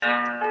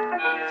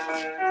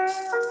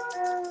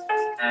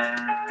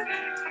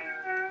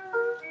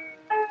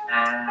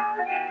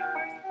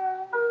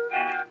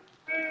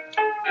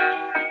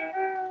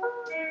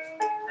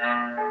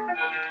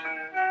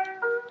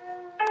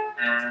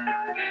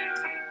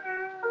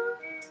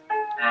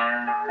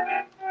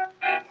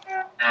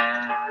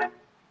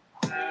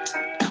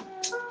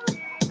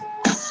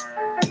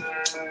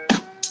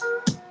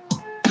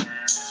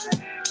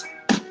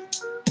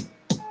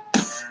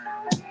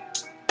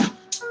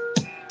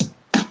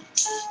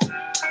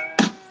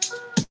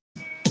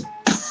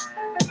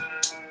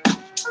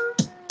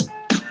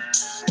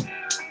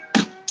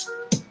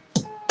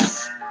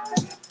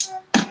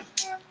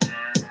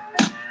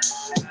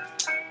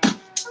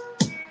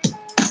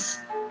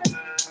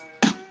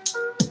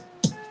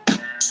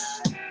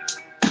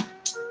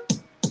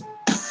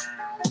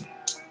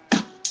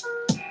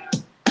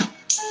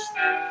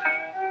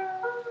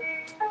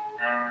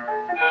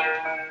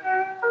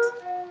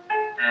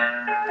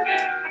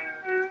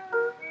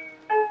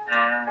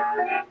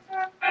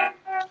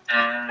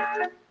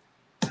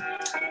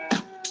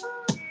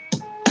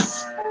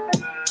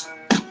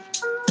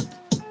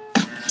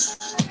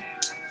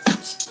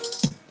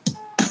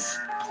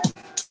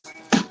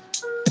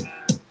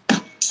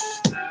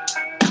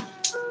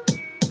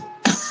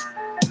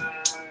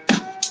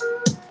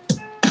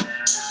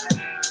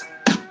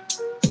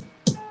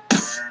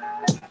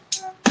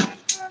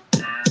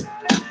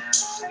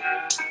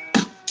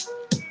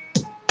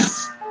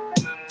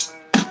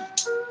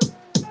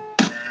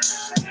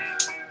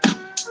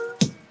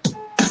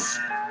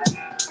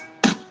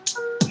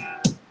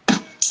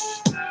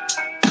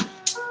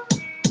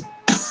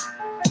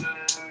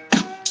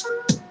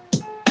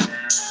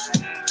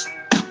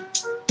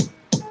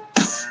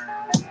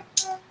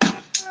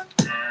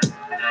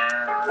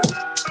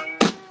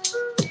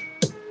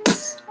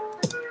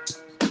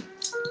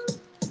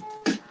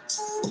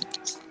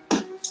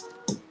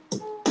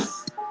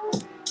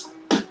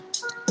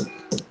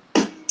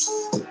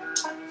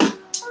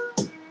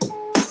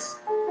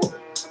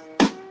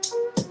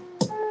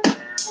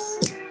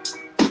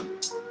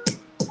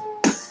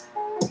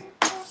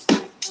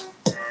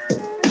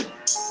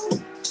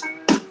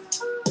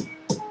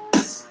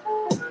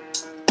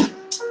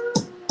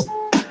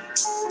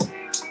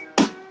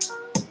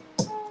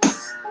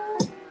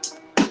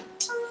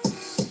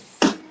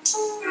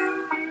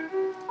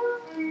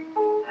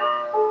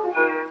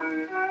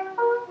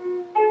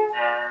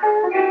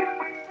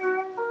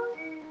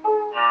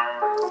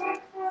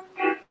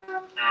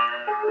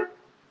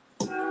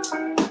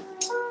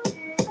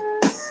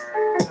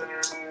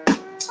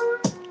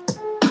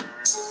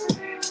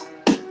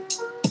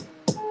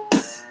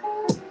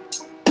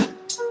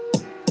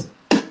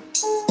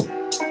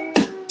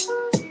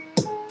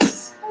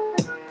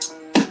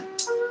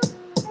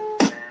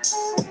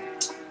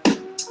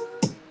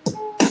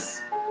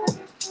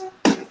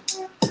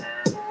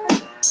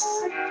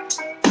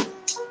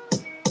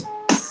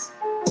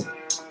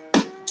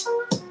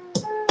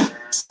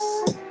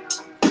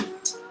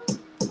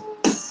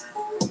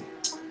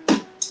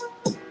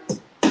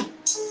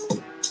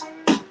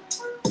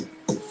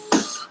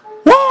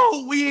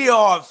We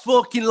are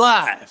fucking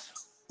live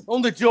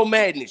on the Joe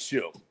Madness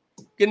Show.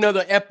 Get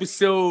another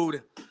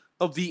episode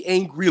of The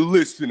Angry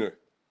Listener.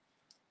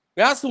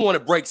 I also want to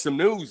break some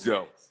news,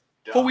 though.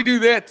 Before we do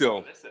that,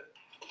 though,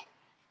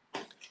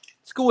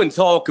 let's go and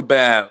talk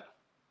about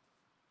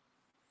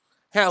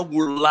how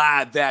we're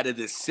live out of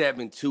the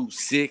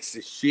 726, a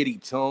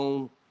shitty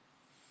tone.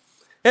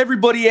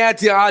 Everybody out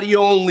there,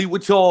 audio only, we're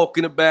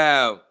talking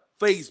about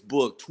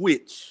Facebook,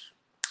 Twitch,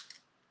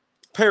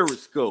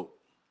 Periscope.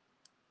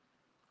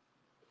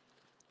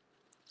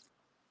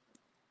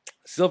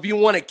 So if you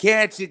want to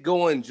catch it,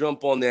 go and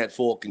jump on that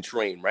fucking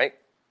train, right?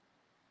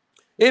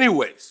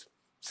 Anyways,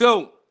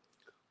 so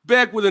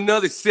back with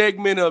another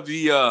segment of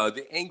the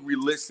Angry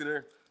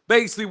Listener.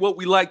 Basically what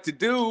we like to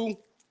do,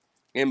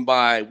 and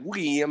by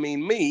we, I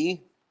mean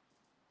me,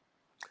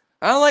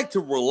 I like to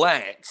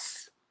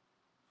relax,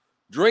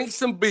 drink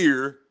some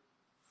beer,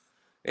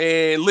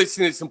 and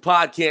listen to some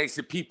podcasts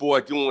that people are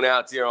doing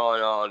out there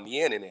on the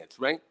internet,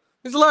 right?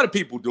 There's a lot of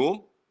people doing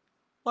them.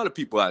 A lot of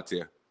people out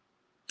there.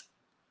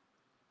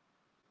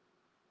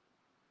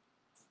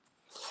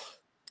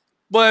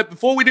 But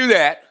before we do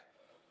that,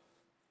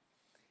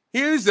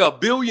 here's a $1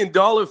 billion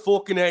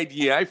fucking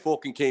idea I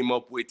fucking came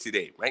up with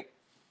today, right?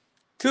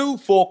 Two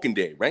fucking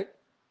day, right?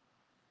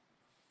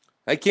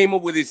 I came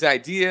up with this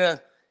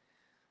idea.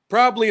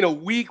 Probably in a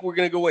week, we're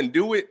gonna go and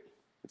do it.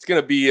 It's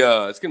gonna be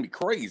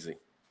crazy.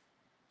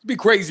 It'll be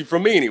crazy for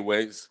me,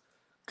 anyways,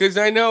 because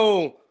I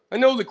know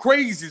the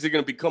crazies are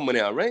gonna be coming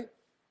out, right?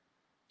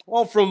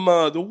 All from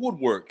the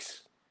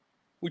woodworks.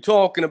 We're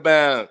talking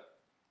about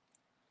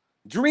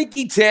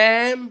drinky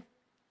time.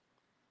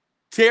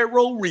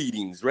 Tarot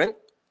readings, right?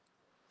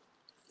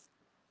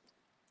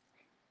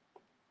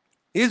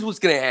 Here's what's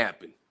gonna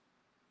happen.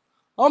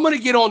 I'm gonna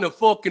get on the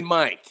fucking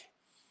mic.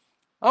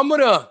 I'm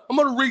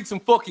gonna read some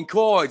fucking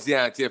cards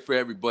out there for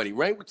everybody,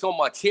 right? We're talking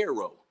about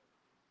tarot.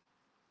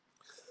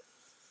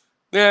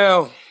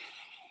 Now,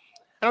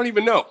 I don't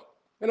even know.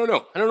 I don't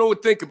know. I don't know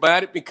what to think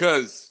about it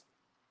because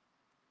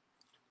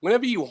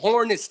whenever you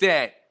harness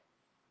that,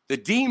 the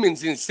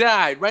demons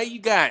inside, right? You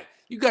got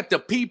the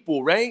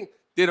people, right,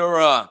 that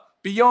are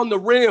beyond the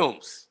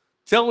realms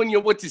telling you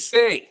what to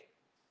say.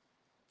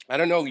 I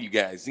don't know, you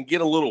guys, and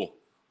get a little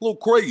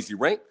crazy,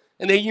 right?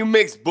 And then you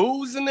mix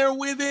booze in there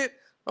with it.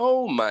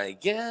 Oh my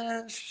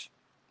gosh.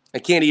 I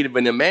can't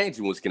even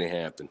imagine what's going to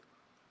happen.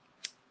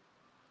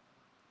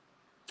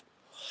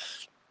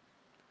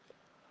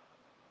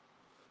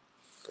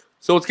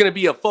 So it's going to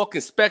be a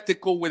fucking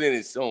spectacle within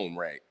its own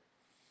right.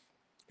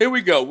 Here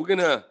we go. We're going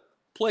to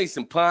play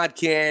some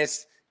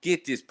podcasts,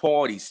 get this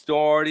party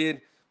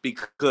started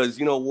because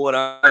you know what?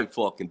 I'm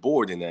fucking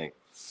bored tonight.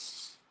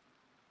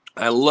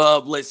 I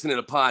love listening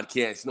to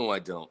podcasts. No, I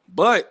don't.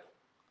 But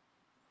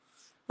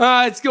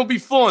it's going to be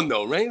fun,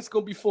 though, right? It's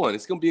going to be fun.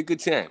 It's going to be a good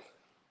time.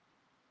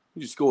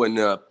 Just go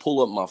and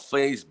pull up my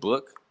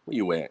Facebook. Where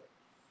you at?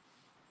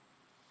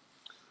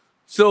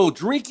 So,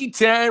 drinky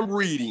time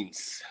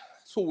readings.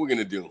 That's what we're going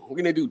to do. We're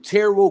going to do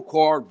tarot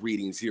card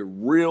readings here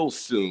real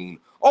soon.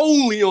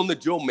 Only on the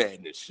Joe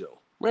Madness Show,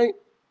 right?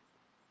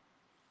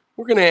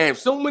 We're going to have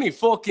so many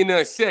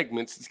fucking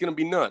segments. It's going to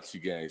be nuts, you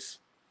guys.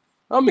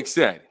 I'm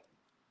excited.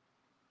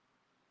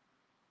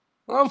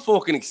 I'm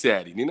fucking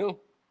excited, you know?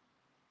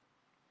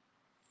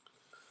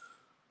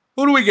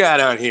 Who do we got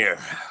on here?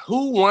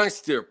 Who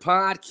wants their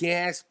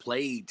podcast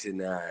played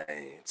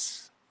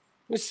tonight?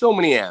 There's so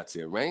many out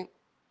there, right?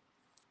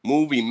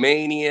 Movie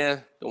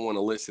Mania. Don't want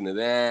to listen to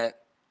that.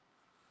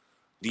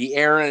 The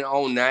Aaron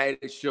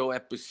All-Nighter Show,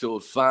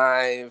 episode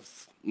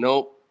 5.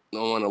 Nope.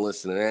 Don't want to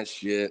listen to that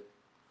shit.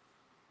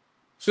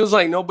 Feels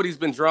like nobody's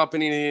been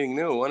dropping anything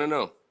new. I don't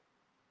know.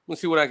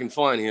 Let's see what I can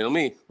find here. Let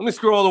me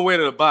scroll all the way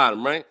to the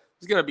bottom, right?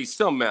 There's got to be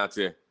something out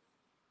there.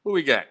 What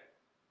we got?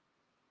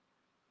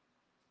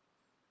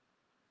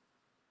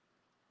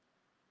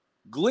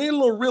 Glenn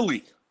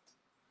Lorilli.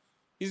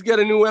 He's got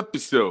a new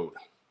episode.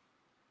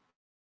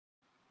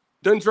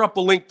 Doesn't drop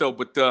a link, though,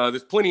 but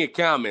there's plenty of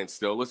comments,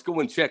 though. Let's go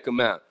and check them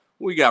out.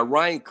 We got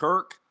Ryan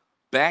Kirk,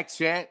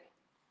 Backchat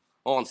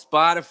on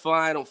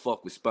Spotify. Don't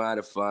fuck with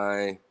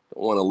Spotify.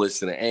 Don't want to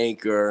listen to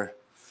Anchor.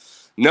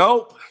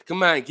 Nope.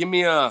 Come on, give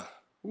me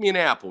an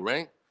Apple,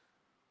 right?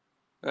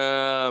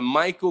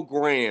 Michael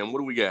Graham. What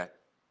do we got?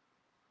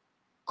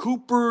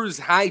 Cooper's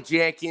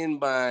Hijacking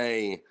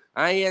by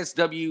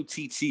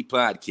ISWTT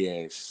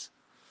Podcast.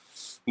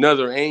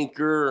 Another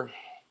Anchor.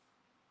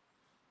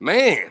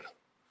 Man,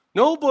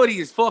 nobody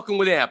is fucking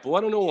with Apple.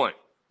 I don't know why.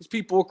 These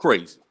people are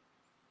crazy.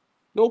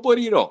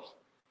 Nobody at all.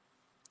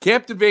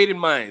 Captivated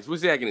Minds.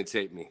 What's that going to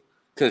take me?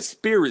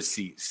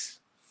 Conspiracies.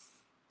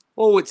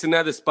 Oh, it's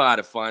another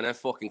Spotify, and I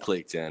fucking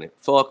clicked on it.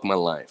 Fuck my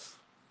life.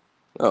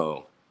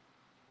 Oh.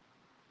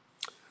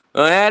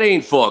 That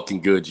ain't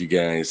fucking good, you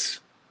guys.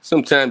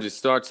 Sometimes it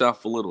starts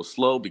off a little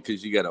slow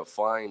because you got to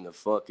find the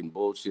fucking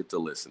bullshit to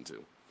listen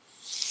to.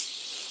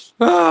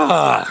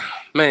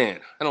 Man.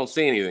 I don't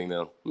see anything,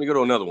 though. Let me go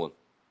to another one.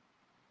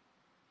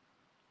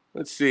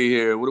 Let's see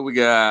here. What do we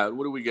got?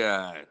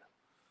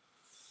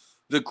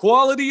 The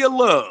Quality of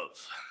Love.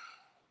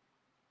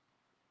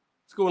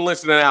 Let's go and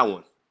listen to that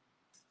one.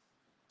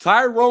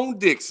 Tyrone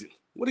Dixon.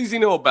 What does he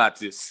know about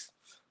this?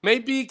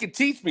 Maybe he could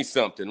teach me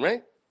something,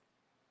 right?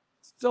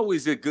 It's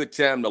always a good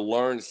time to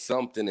learn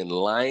something in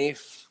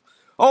life.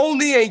 On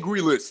the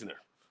Angry Listener.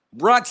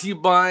 Brought to you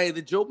by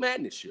the Joe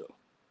Madness Show.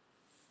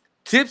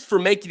 Tips for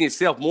making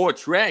yourself more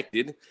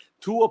attracted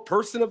to a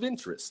person of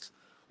interest.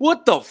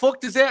 What the fuck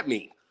does that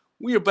mean?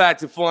 We're about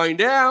to find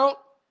out.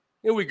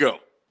 Here we go.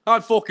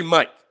 Hot fucking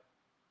mic.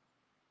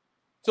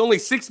 It's only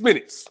 6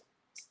 minutes.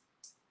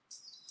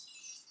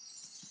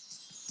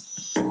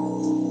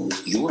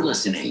 You're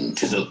listening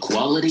to the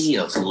Quality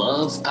of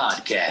Love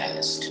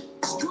podcast.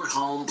 Your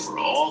home for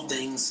all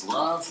things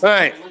love. All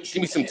right,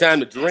 give me some time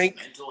to drink,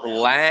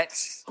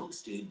 relax,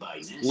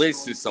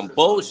 listen to some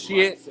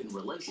bullshit.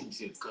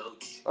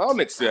 I'm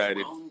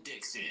excited.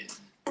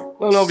 I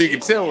don't know if you can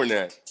tell or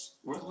not.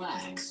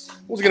 Relax. I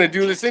was going to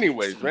do this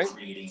anyways, right?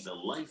 Creating the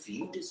life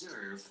you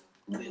deserve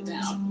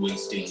without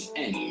wasting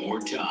any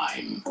more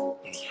time.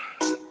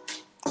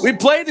 We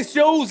play the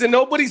shows that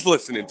nobody's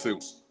listening to,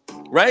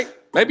 right?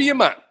 Maybe you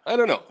might. I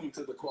don't know. Welcome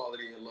to the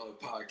Quality of Love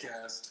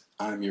podcast.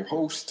 I'm your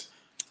host,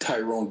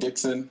 Tyrone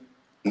Dixon,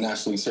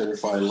 nationally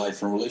certified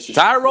life and relationship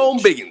Tyrone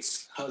coach,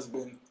 Biggins.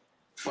 husband,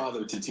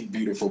 father to 2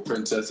 beautiful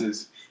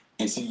princesses,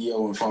 and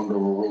CEO and founder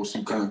of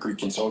Rosu Concrete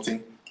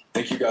Consulting.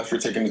 Thank you guys for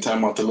taking the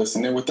time out to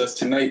listen in with us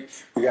tonight.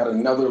 We got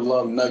another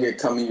love nugget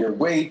coming your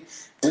way.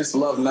 This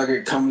love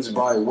nugget comes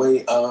by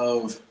way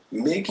of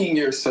making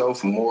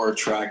yourself more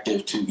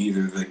attractive to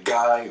either the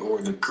guy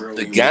or the girl.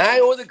 The guy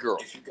or the girl.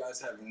 If you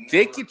guys have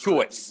Take your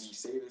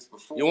choice.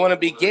 You want to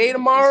be gay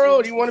tomorrow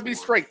or do you want to be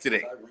straight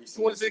today?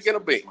 What is it going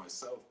to be?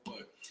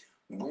 But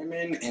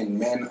women and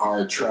men are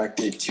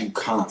attracted to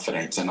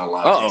confidence in a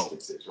lot of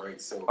instances,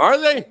 right? So are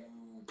they? You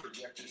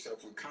project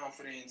yourself with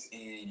confidence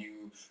and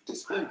you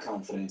display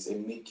confidence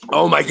and make you.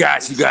 Oh my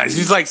gosh, you guys.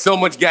 He's like so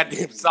much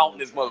goddamn salt in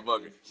this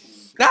motherfucker.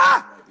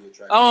 Ah!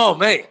 Oh,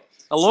 man.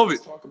 I love it.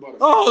 Let's talk about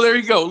Oh, there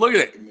you go. Look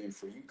at it. recommend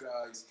for you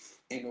guys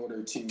in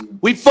order to.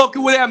 We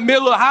fucking with that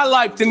Miller High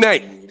Life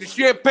tonight. The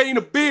champagne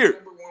of beer.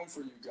 Number one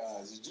for you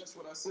guys is just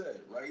what I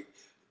said, right?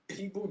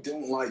 People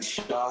don't like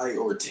shy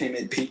or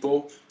timid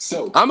people.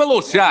 So I'm a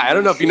little shy. I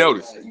don't know if you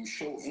noticed. You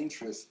show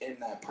interest in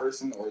that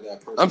person or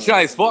that person. I'm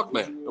shy as fuck,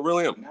 man. I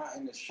really am. Not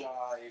in a shy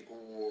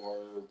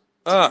or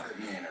Uh, timid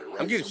manner, right?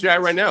 I'm getting So shy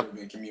be right now. assertive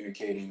in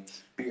communicating,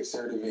 be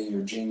assertive in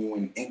your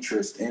genuine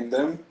interest in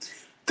them.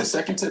 The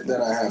second tip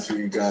that I have for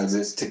you guys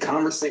is to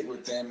conversate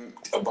with them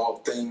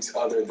about things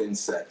other than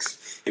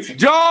sex. If you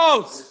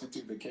Jones! listen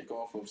to the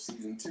kickoff of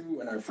season 2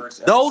 and our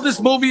first The oldest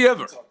episode, movie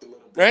ever, we talked a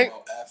little bit right?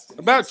 abstinence,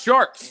 About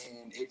sharks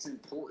and it's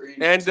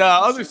important and to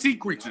other sea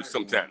creatures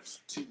sometimes.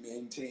 to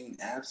maintain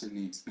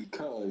abstinence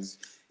because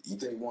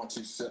they want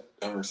to set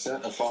a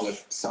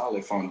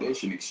solid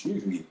foundation.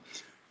 Excuse me.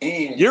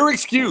 And You're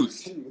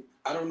excused.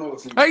 I don't know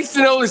if I used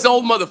to know this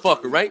old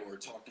motherfucker, right?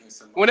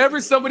 Whenever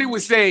somebody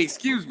would say,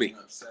 excuse me,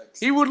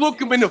 he would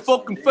look him in the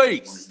fucking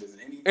face.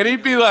 And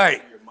he'd be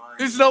like,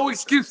 there's no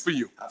excuse for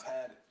you.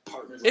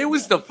 It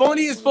was the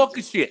funniest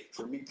fucking shit.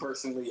 For me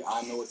personally,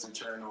 I know it's a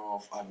turn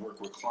off. I've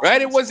worked with clients.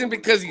 Right? It wasn't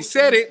because he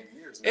said it.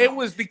 It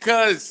was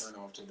because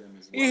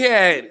he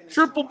had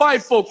triple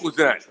bifocals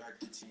on.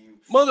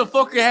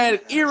 Motherfucker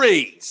had ear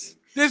aids.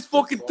 This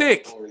fucking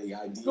thick.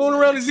 Going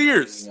around his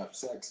ears.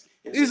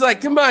 He's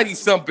like, come on, you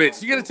son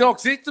bitch. You gonna talk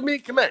shit to me?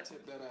 Come on.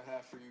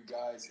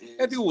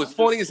 That dude was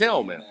funny as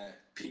hell, man.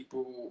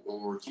 People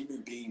or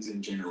human beings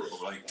in general,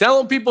 like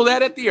telling people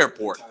that at the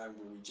airport. Time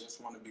where we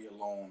just want to be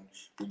alone.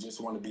 We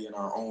just want to be in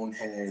our own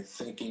head,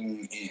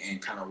 thinking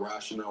and kind of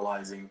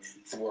rationalizing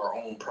through our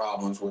own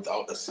problems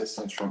without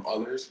assistance from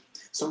others.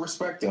 So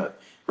respect that.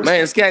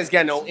 Man, this guy's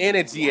got no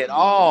energy at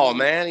all,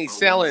 man. He's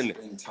selling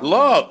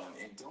love.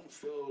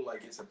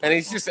 And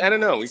he's just, I don't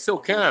know, he's so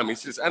calm.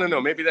 He's just, I don't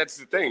know, maybe that's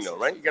the thing, though,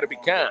 right? You got to be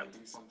calm.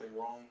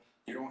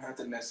 You don't have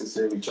to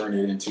necessarily turn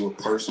it into a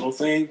personal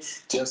thing.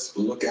 Just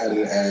look at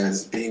it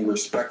as being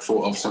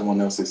respectful of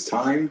someone else's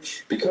time.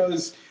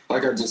 Because,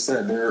 like I just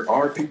said, there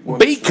are people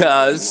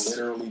because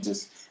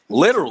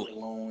literally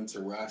alone to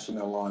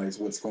rationalize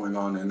what's going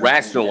on. And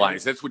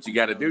rationalize. That's what you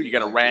got to do. You got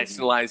to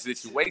rationalize the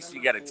situation.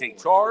 You got to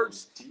take charge,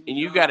 and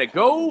you got to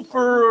go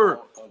for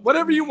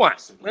whatever you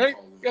want, right?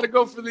 You got to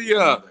go for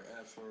the.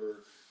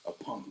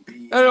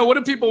 I don't know. What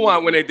do people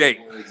want when they date?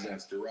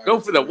 Go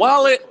for the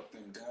wallet.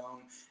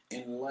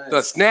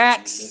 The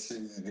snacks,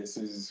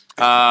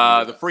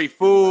 the free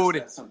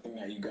food,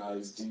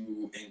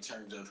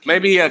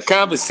 maybe a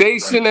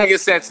conversation. I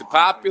guess that's a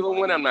popular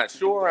one. I'm not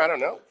sure. I don't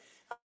know.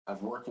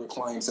 I've worked with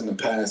clients in the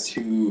past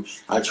who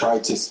I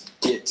tried to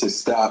get to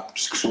stop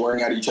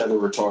swearing at each other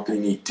or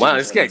talking. Wow,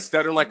 this guy's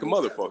stuttering like a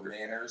motherfucker.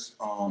 Manners,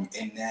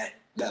 and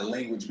that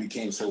language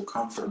became so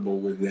comfortable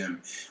with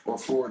them or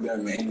for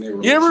them. And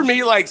you ever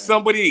meet like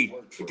somebody?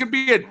 It could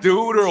be a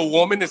dude or a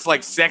woman that's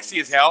like sexy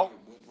as hell,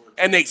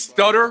 and they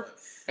stutter.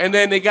 And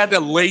then they got the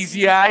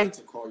lazy eye,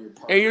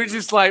 and you're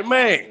just like,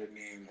 man,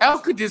 how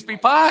could this be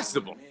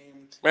possible,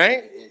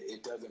 right?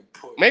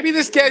 Maybe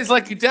this guy's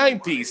like a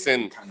timepiece,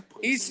 and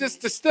he's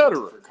just a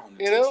stutterer,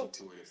 you know?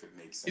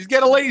 He's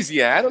got a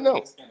lazy eye, I don't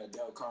know.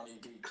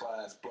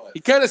 He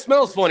kind of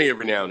smells funny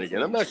every now and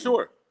again, I'm not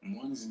sure.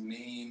 One's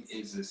name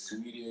is the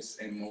sweetest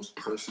and most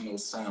personal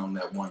sound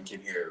that one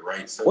can hear,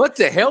 right? So what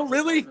the hell,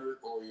 really?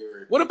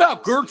 What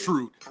about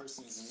Gertrude?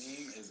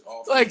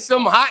 Like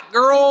some hot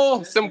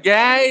girl, some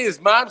guy, his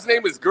mom's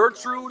name is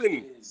Gertrude,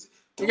 and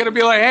you're going to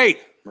be like, hey,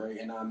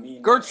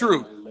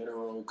 Gertrude,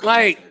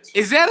 like,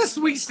 is that a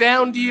sweet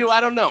sound to you? I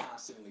don't know.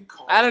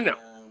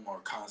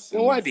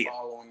 No idea.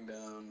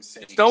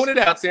 Just throwing it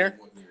out there.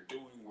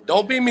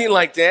 Don't be mean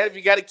like that. If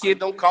you got a kid,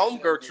 don't call him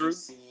Gertrude.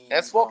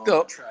 That's fucked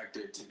up.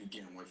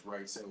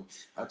 Right, so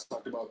I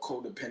talked about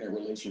codependent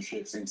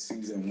relationships in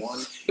season 1.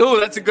 Oh,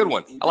 that's a good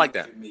one. I like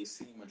that. It may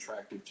seem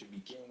attractive to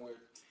begin with.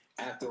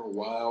 After a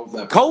while,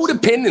 that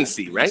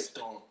codependency, right?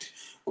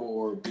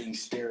 Or being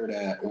stared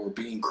at, or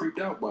being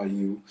creeped out by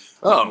you.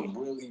 Oh,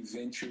 will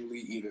eventually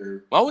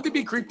either. Why would they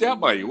be creeped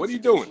out by you? What are you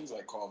doing?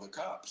 Like call the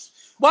cops.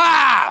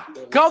 Wow!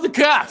 Call the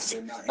cops!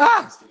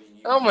 Ah!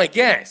 Oh my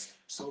gosh!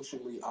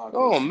 Socially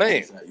oh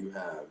man! That you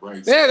have,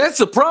 right? Yeah, that's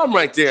the problem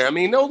right there. I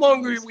mean, no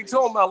longer are we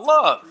talking about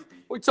love.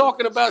 We're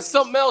talking about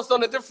something else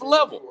on a different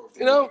level.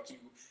 You know,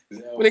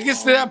 when it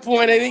gets to that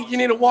point, I think you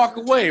need to walk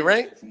away,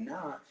 right?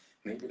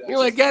 You're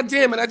like, God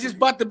damn it, I just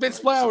bought the bitch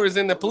flowers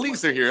and the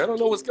police are here. I don't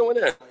know what's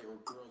going on.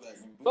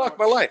 Fuck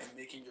my life.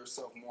 Making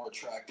yourself more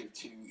attractive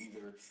to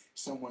either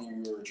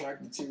someone you're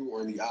attracted to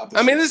or the opposite.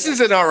 I mean, this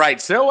is an all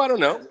right show. I don't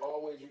know.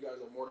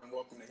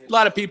 A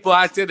lot of people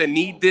out there that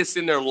need this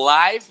in their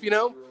life, you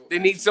know. They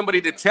need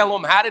somebody to tell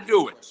them how to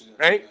do it,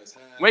 right?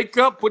 Wake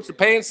up, put your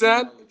pants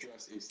on,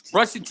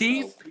 brush your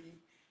teeth.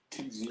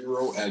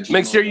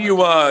 Make sure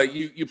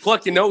you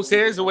pluck your nose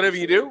hairs or whatever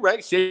you do,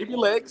 right? Shave your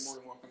legs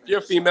if you're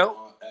a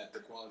female.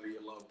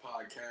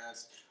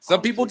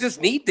 Some people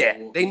just need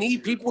that. They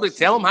need people to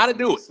tell them how to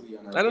do it.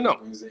 I don't know.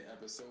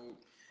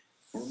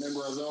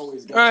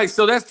 All right,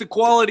 so that's the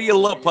Quality of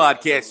Love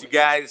podcast, you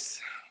guys.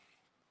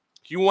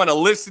 If you want to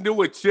listen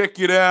to it, check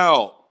it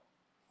out.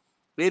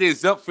 It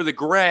is up for the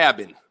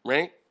grabbing,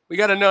 right? We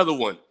got another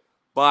one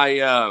by,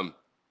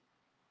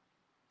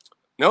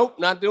 nope,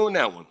 not doing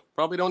that one.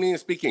 Probably don't even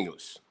speak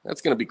English.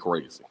 That's going to be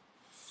crazy.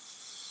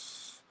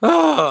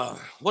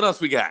 What else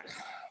we got?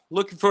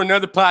 Looking for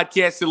another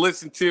podcast to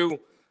listen to.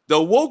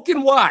 The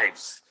Woken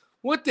Wives.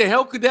 What the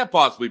hell could that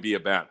possibly be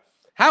about?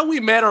 How we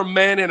met our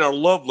men and our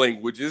love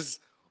languages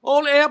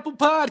on Apple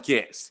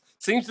Podcasts.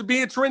 Seems to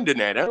be a trend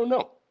tonight. I don't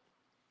know.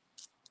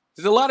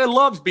 There's a lot of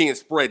loves being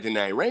spread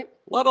tonight, right?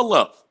 A lot of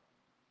love.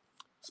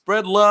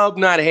 Spread love,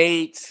 not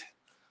hate.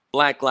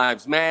 Black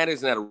Lives Matter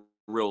is not a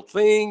real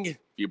thing. If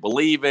you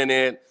believe in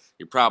it,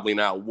 you're probably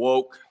not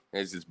woke,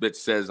 as this bitch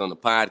says on the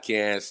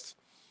podcast.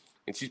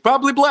 And she's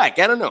probably black.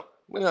 I don't know.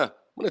 I'm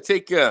gonna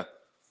take a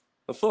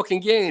fucking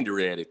gander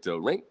at it, though,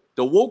 right?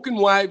 The Woken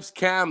Wives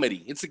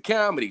comedy. It's a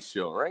comedy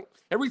show, right?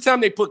 Every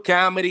time they put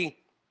comedy,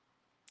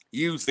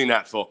 usually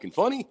not fucking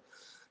funny.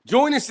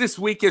 Join us this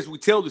week as we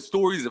tell the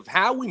stories of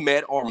how we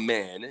met our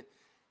men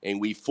and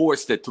we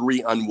forced the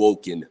three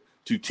unwoken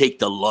to take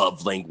the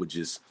love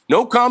languages.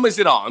 No comments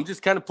at all. I'm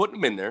just kind of putting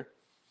them in there.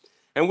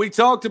 And we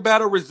talked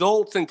about our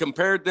results and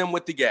compared them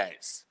with the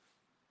guys.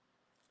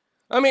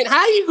 I mean,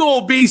 how you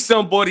gonna be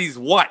somebody's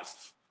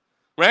wife,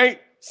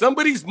 right?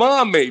 Somebody's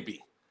mom,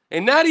 maybe,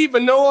 and not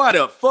even know how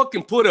to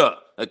fucking put a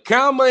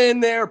comma in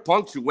there,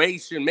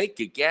 punctuation, make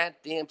a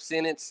goddamn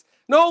sentence.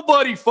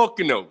 Nobody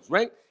fucking knows,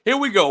 right? Here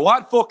we go.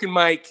 Hot fucking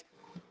mic.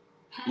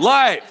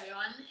 Live. Hello,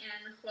 everyone,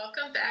 and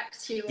welcome back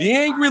to The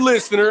Angry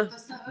Listener,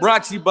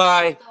 brought to you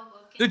by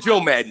The Joe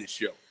Madden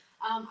Show.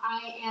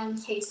 I am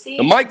Casey.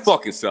 The mic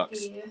fucking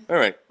sucks. All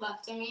right.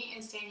 Left of me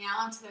is Danielle,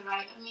 and to the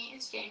right of me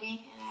is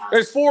Jamie. And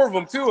There's four of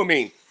them, too. I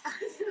mean,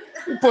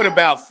 you put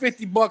about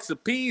 $50 a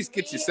piece,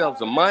 get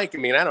yourselves a mic. I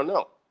mean, I don't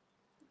know.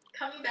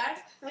 Coming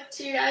back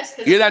to you guys.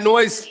 Hear that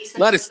noise?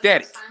 Not as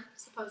static.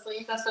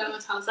 Supposedly, that's what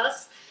everyone tells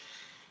us.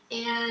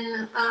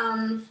 And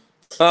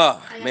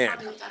Oh, I man.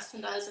 probably what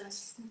Dustin does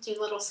is do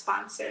little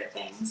sponsor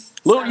things.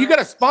 Look, you got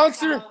a check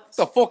sponsor? out, Get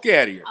the fuck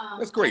out of here.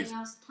 That's crazy.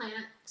 Danielle's Plants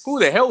Who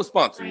the hell is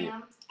sponsoring you?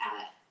 Graham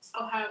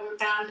at Ohio Root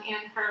Down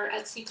and her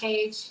Etsy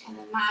page, and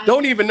then my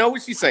Don't even know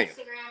what she's saying.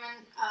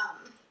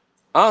 Instagram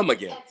I'm and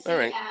again. Etsy All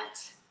right.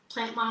 at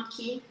Plant Mom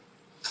Key.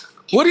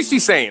 What is she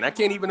saying? I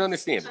can't even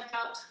understand it. Check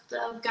out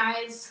the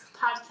guys'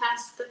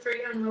 podcast, The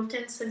Three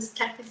Unwoken, since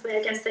technically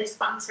I guess they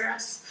sponsor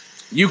us.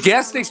 You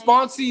guess they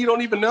sponsor you?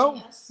 Don't even know?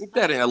 Yes. Ain't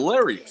that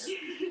hilarious?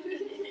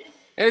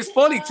 And it's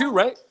funny, too,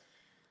 right?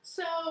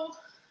 So,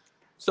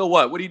 So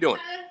what? What are you doing?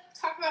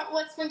 talk about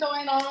what's been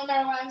going on in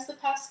our lives the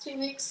past 2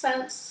 weeks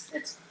since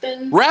it's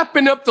been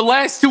Wrapping up the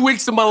last 2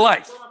 weeks of my a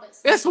life. little bit.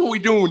 That's what we're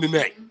doing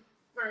tonight.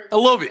 Or- I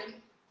love it.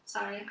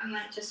 Sorry, I'm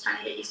like just trying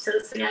to get used to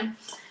this again.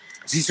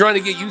 She's trying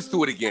to get used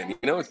to it again. You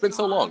know, it's been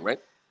so long, right?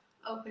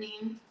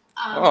 Opening.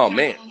 Oh,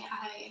 man.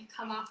 I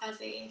come off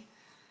as a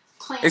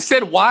plant. It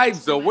said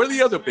wives, though. Where are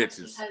the other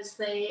bitches? Because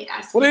they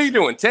asked What me are you to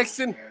doing?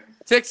 Texting?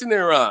 Texting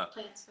their,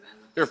 plants for them.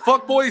 they're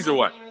fuck boys or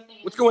what?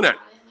 What's going on?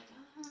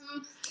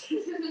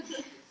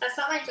 That's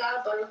not my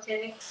job, but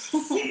okay.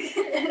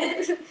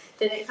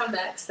 Didn't come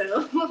back,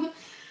 so.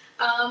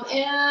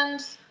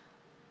 And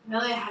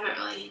really, I haven't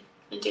really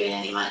been doing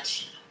any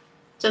much.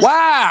 Just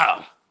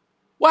Wow.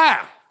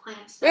 Wow.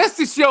 plants. That's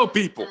the show,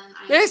 people. And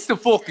I That's the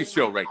fucking said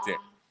show my right there.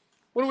 mom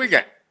What do we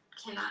got?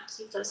 Cannot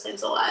keep those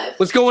things alive.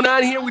 What's going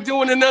on here? We're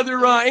doing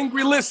another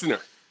Angry Listener,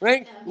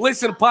 right?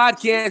 Listen to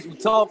podcasts. We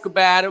talk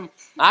about them.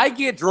 I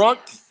get drunk.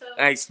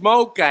 I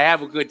smoke. I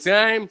have a good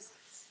time.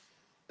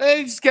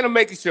 I just gotta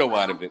make a show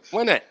out of it.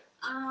 Why not?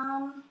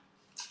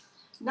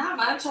 Not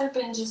much. I've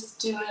been just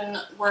doing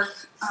work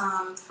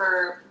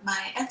for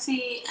my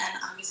Etsy and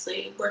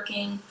obviously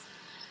working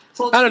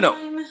full time. I don't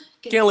know.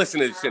 Can't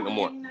listen to this shit no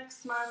more.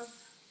 Next month,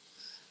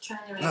 trying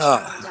to make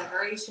sure the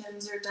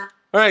decorations are done.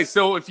 All right,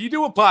 so if you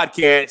do a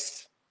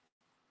podcast,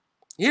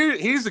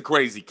 here's a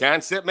crazy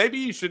concept. Maybe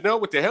you should know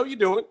what the hell you're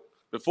doing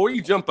before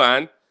you jump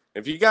on.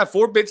 If you got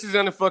four bitches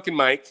on the fucking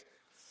mic,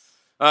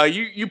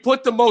 you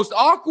put the most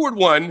awkward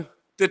one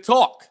to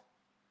talk,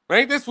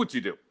 right? That's what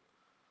you do.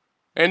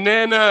 And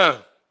then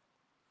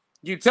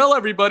you tell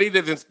everybody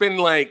that it's been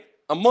like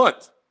a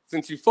month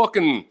since you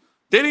fucking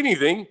did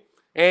anything,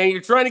 and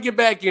you're trying to get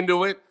back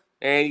into it,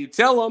 and you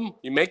tell them,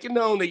 you make it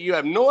known that you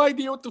have no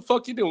idea what the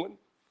fuck you're doing.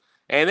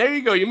 And there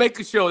you go. You make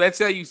a show. That's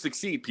how you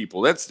succeed,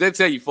 people. That's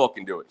how you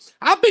fucking do it.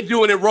 I've been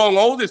doing it wrong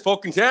all this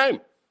fucking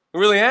time. I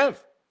really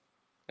have.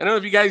 I don't know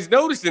if you guys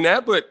noticed in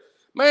that, but,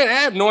 man, I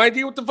have no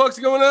idea what the fuck's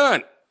going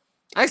on.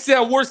 I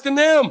sound worse than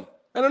them.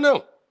 I don't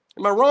know.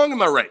 Am I wrong?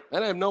 Am I right?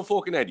 I have no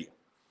fucking idea.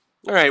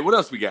 All right, what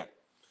else we got?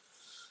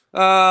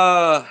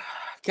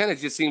 Kind of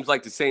just seems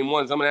like the same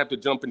ones. I'm going to have to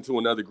jump into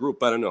another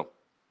group. I don't know.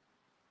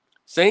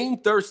 Same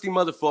thirsty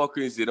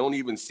motherfuckers that don't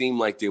even seem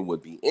like they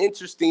would be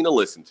interesting to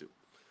listen to.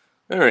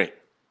 All right.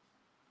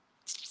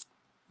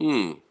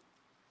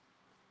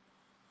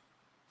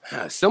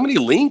 So many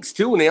links,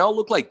 too, and they all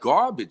look like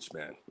garbage,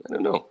 man. I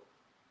don't know.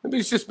 Maybe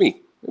it's just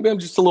me. Maybe I'm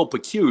just a little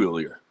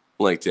peculiar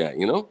like that,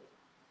 you know?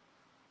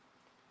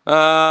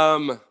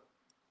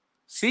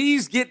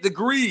 C's get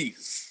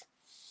degrees.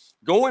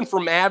 Going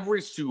from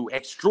average to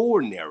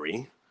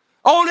extraordinary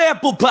on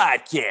Apple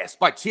Podcasts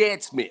by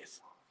Chad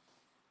Smith.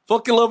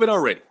 Fucking love it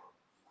already.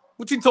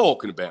 What you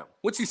talking about?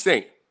 What's he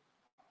saying?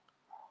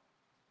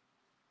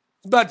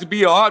 It's about to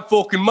be a hot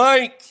fucking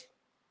mic.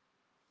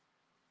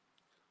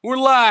 We're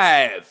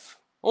live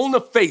on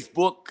the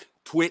Facebook,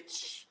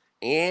 Twitch,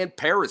 and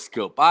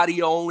Periscope.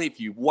 Audio only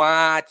if you're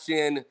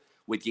watching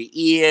with your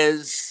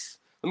ears.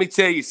 Let me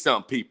tell you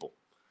something, people.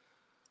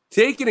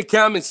 Taking a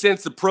common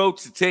sense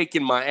approach to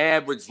taking my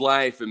average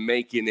life and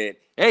making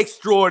it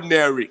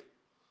extraordinary.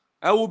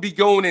 I will be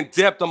going in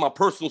depth on my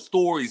personal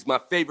stories, my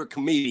favorite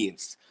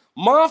comedians,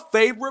 my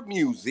favorite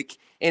music,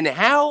 and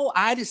how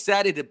I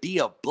decided to be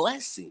a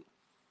blessing.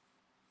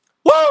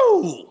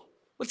 Whoa!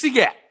 What's he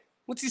got?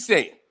 What's he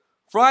saying?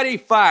 Friday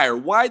Fire,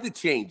 why the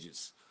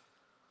changes?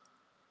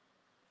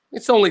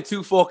 It's only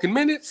 2 fucking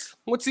minutes.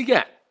 What's he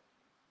got?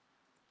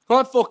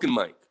 Hot fucking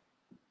mic.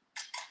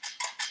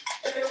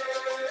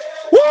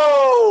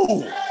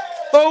 Whoa!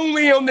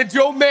 Only on the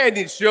Joe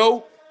Madden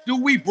Show do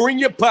we bring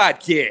you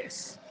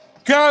podcasts,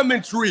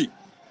 commentary,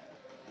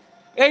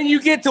 and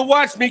you get to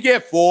watch me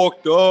get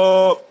fucked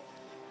up.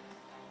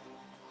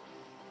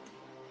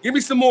 Give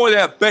me some more of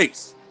that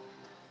bass.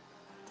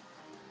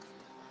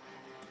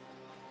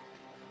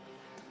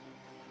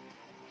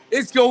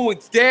 It's going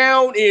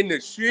down in the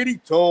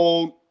shitty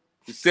tone.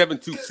 The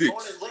 726. Good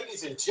morning,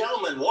 ladies and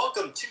gentlemen.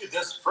 Welcome to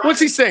this Friday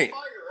What's he saying?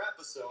 Fire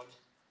episode.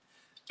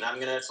 And I'm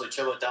going to actually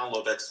chill it down a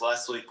little bit because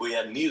last week we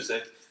had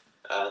music.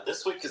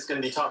 This week is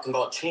going to be talking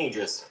about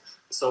changes.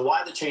 So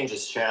why the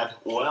changes, Chad?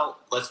 Well,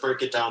 let's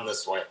break it down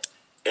this way.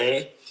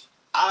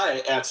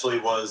 I actually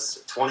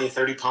was 20,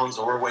 30 pounds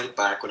overweight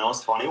back when I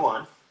was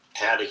 21.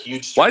 Had a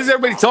huge... Why does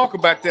everybody talk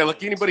about that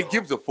like anybody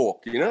gives a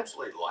fuck, you know?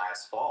 Actually,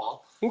 last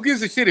fall. Who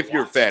gives a shit if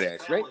you're a fat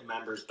ass, right? Family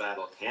members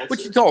battle cancer.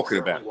 What you talking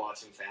Currently about?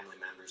 Watching family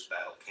members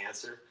battle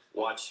cancer.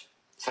 Watch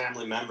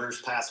family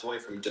members pass away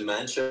from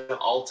dementia,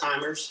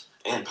 Alzheimer's,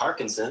 and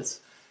Parkinson's.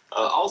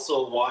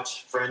 Also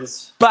watch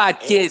friends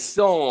Podcast and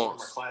former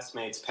songs.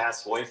 classmates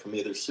pass away from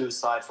either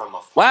suicide from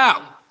a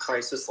Wow.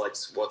 crisis like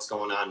what's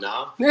going on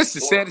now. That's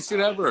the or, saddest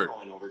shit I've heard.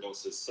 heroin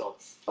overdoses. So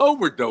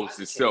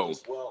Overdoses, so.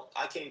 well,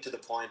 I came to the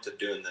point of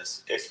doing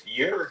this. If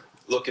you're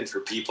looking for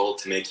people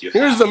to make you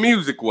Here's happy, the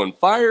music one.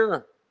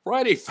 Fire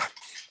Friday.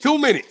 2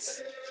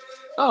 minutes.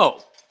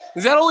 Oh,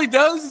 is that all he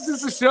does? Is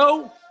this a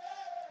show?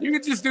 You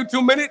could just do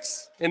 2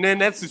 minutes and then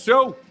that's the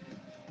show.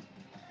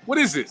 What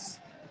is this?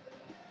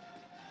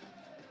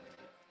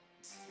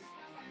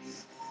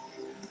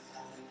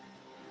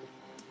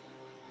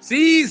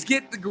 C's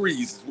get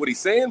degrees is what he's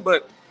saying,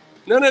 but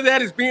none of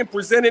that is being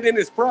presented in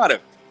his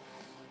product.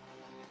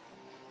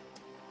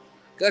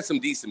 Got some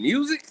decent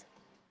music.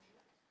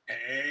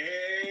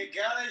 Hey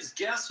guys,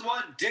 guess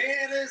what day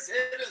it is?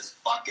 It is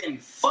fucking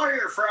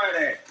Fire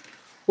Friday.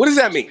 What does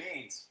that mean? Which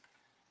means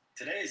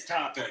today's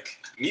topic,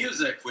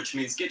 music, which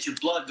means get your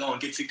blood going,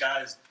 get you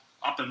guys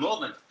up and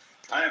moving.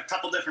 I have a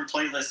couple different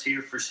playlists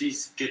here for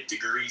C's Get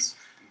Degrees.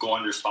 Go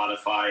under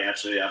Spotify.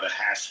 Actually, I have a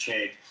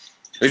hashtag.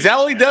 Is that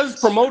all he does?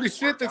 Promote his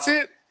shit? That's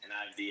it? And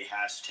I have the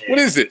hashtag. What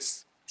is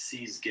this?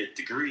 C's Get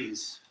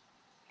Degrees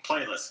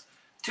playlist.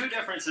 Two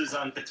differences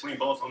between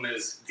both of them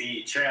is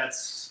the Chad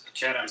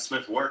M.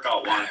 Smith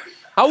workout one.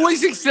 I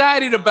was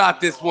excited about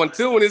this one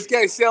too, and this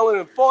guy's selling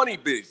a funny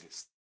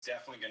business.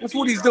 Definitely gonna That's be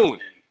what he's rocking doing.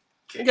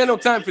 and Ain't got no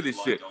kicking time it, for get this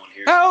the shit. blood going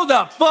here. How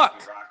the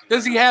fuck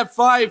does he have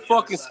 5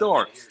 fucking Here,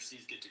 stars?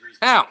 C's Get Degrees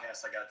How?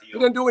 podcast, I got the He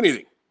doesn't do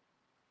anything.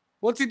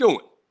 What's he doing?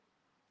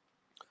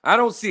 I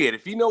don't see it.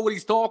 If you know what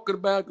he's talking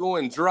about, go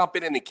and drop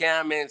it in the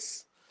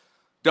comments.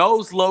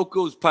 Those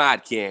Locos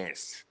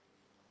Podcast.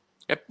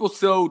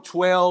 Episode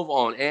 12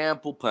 on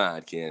Apple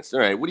Podcasts. All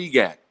right, what do you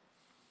got?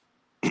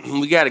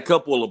 We got a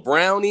couple of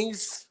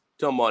brownies.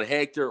 Talking about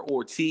Hector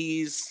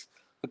Ortiz.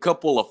 A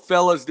couple of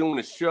fellas doing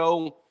a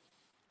show.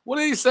 What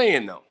are they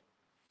saying, though?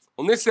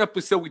 On this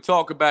episode, we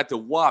talk about the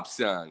WAP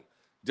song,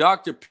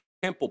 Dr.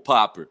 Pimple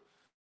Popper.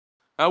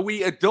 Are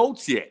we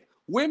adults yet?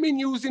 Women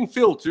using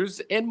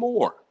filters and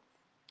more.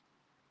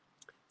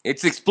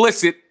 It's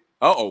explicit.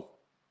 Uh-oh.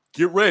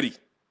 Get ready.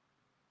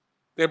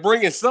 They're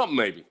bringing something,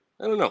 maybe.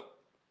 I don't know.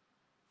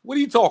 What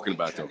are you talking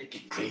about, though?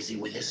 Crazy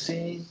with this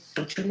thing.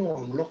 Don't you know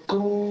I'm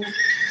loco?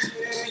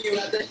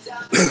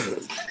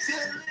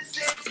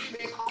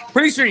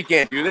 Pretty sure you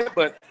can't do that,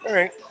 but all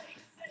right.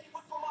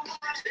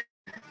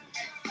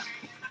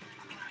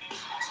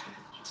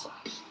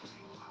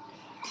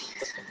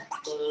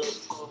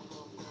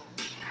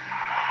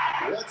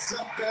 What's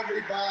up,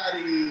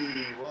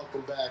 everybody?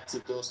 Welcome back to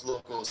Dos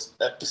Locos,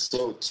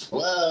 episode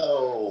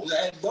 12.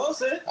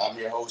 I'm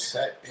your host,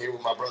 Heck, here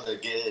with my brother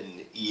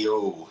again,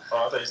 EO.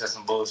 Oh, I thought you said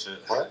some bullshit.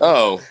 What?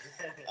 Oh.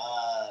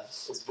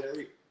 It's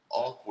very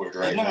awkward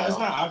right No, now. it's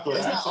not awkward.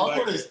 It's not Actually,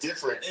 awkward, like, it's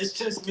different. It's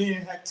just me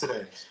and Heck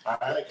today. All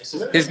right. Like, it's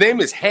just- His name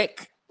is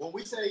Heck. When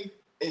we say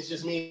it's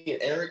just me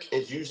and Eric,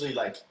 it's usually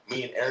like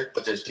me and Eric,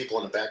 but there's people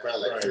in the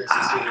background, like Chris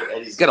is here,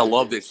 Eddie's Gotta here.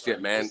 love this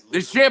shit, man.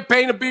 There's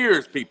champagne and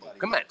beers, people.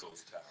 Come on.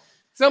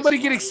 Somebody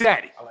get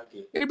excited. I like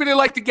it. Anybody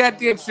like the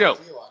goddamn show?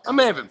 I'm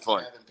having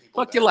fun.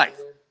 Fuck your life.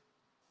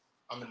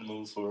 I'm in the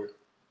mood for it.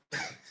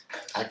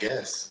 I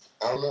guess.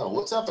 I don't know.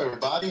 What's up,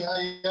 everybody? How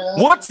you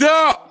What's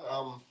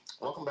up?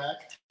 Welcome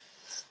back.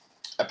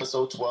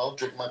 Episode 12.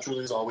 Drink my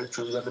Truly as always.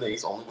 Truly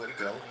Lemonade's only way to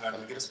go. Let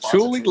me get a sponsor.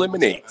 Truly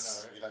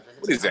Lemonades.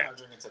 What is that? I'm not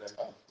drinking today.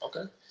 Oh,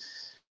 okay.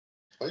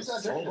 Well, he's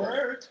not drinking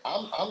today.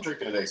 I'm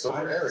drinking today.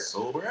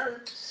 Sober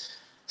Eric.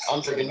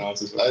 I'm drinking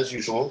as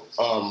usual.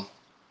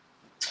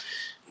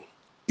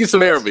 Get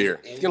some air over here.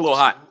 It's getting a little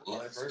hot.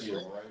 Let's get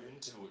right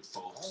into it,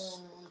 folks.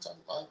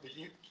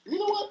 You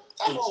know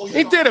what?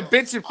 Ain't that a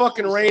bitch of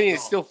fucking rain and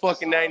it's still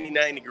fucking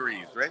 99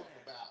 degrees, right?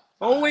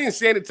 Only in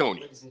San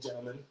Antonio. Ladies and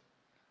gentlemen,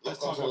 Let's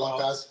talk talk about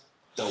about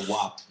the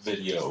WAP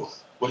video.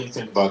 What do you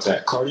think about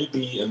that? Cardi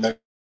B and Meg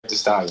Thee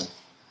Stallion.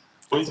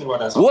 What do you think about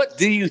that song? What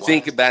do you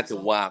think about the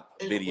WAP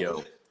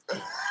video?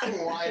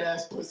 Wide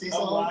ass pussy A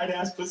song. wide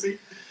ass pussy.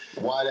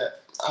 Wide ass.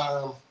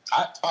 All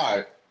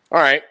right. All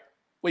right.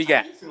 What you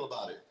How got? do you feel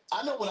about it?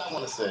 I know what I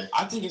want to say.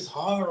 I think it's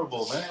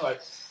horrible, man.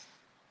 Like,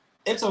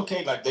 it's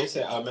okay. Like they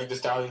said, Meg Thee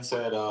Stallion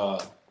said,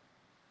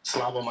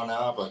 "Slob on my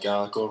knob." Like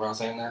y'all go around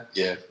saying that.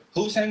 Yeah.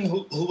 Who's saying?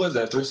 Who was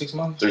that? 3 6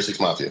 Mafia. 3 6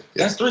 Mafia. Yeah.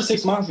 That's 3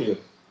 6 Mafia.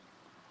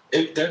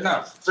 They're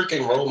not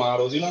freaking role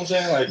models. You know what I'm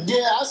saying? Like,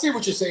 Yeah, I see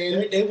what you're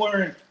saying. they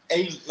weren't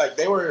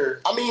they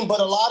were. I mean, but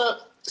a lot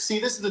of this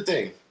is the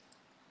thing.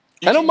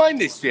 I don't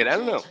mind this shit. I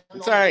don't know.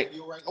 It's all right.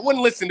 I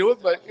wouldn't listen to it,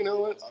 but you know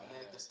what?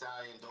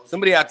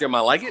 Somebody out there might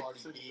like it.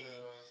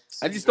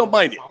 I just don't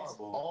mind it.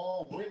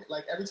 Oh,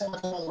 like every time I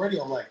turn on the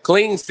radio, I'm like,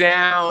 Clean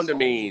sound. I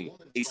mean,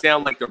 they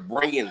sound like they're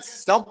bringing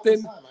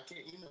something.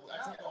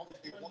 I can't always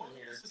be woman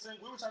here.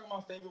 We were talking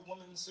about favorite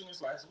women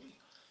singers last week.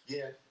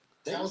 Yeah.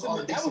 That was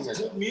R&B singers,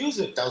 good though.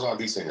 music. That was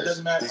R&B singers. It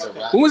doesn't matter. These are Okay.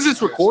 rap When was this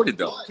singers. recorded,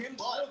 though?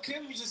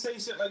 Kim used to say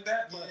shit like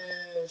that, but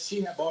Yeah,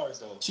 she had bars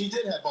though. she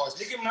did have bars.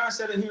 Nicki Minaj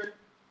said it here.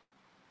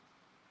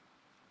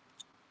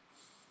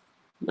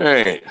 All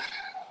right.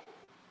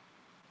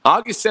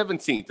 August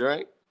 17th, all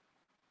right?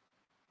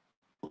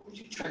 Were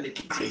you trying to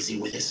get crazy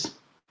with this?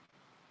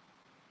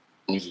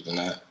 Music than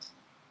that.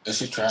 And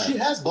she tried. She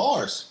has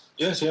bars.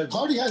 Yeah, she had bars.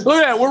 Cardi has Look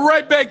at that. We're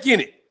right back in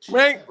it, She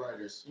right? has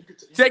writers. You could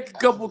Take a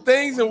couple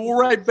things and we're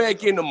right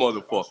back in the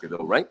motherfucker,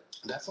 though, right?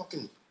 That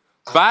fucking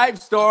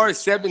 5 stars,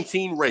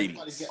 17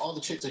 ratings. all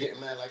the chicks are getting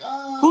mad. Like,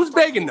 Who's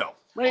begging, though?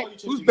 Right? all you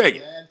chicks Who's are getting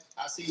begging? mad.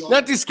 I see you.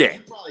 Not this guy.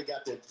 You probably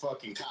got that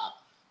fucking cop.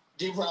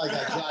 You probably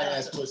got dry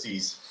ass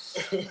pussies.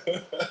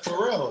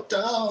 For real.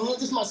 Oh, look,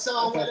 this is my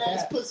son, wet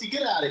ass pussy.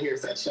 Get out of here,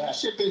 bitch. That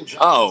shit been dry.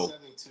 Oh.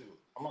 72.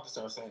 I'm about to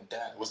start saying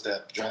that. What's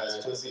that? Dry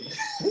ass pussy.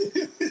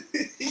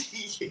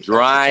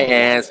 Dry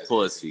ass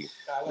pussy.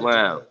 I like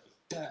Wow.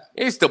 that.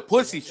 It's the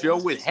Pussy Show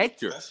with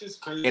Hector That's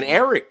just crazy. and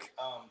Eric.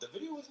 The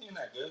video wasn't even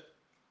that good.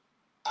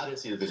 I didn't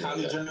see the video.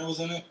 Kylie yet. Jenner was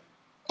in it.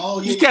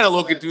 Oh, Just kinda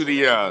looking through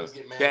the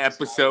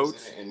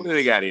episodes. What do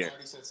they got here?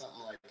 Cardi said something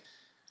like,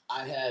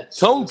 I had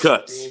Tone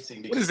cuts. dancing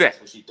What is because that? that's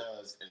what she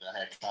does, and I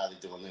had Kylie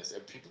doing this.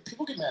 And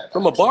people get mad at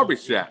From her. a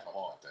barbershop.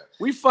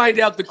 We find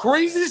out the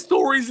craziest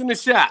stories in the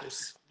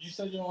shops. You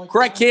said you don't like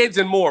Crackheads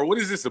and more. What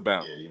is this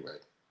about? Yeah, you're right.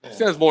 Yeah.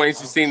 Sounds more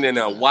interesting than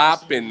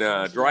WAP and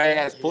dry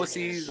ass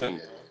pussies. And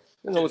I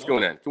don't know what's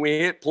going on. Can we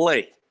hit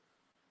play?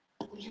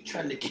 Were you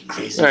trying to get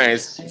crazy All right,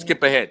 with let's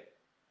skip ahead.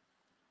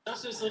 That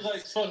just look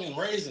like fucking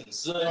raisins.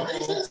 It's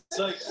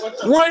like what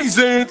the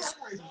Raisins.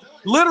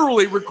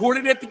 Literally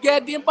recorded at the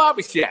goddamn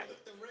barbershop.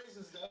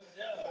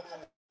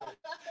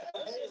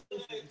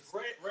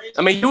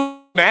 I mean, you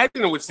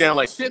imagine it would sound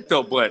like shit,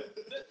 though, but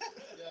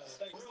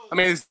I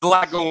mean, there's a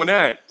lot going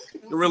on. It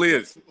really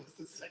is.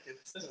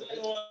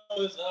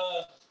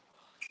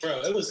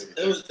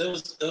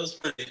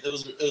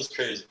 It was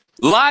crazy.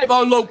 Live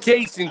on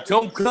location,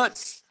 Tone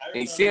Cuts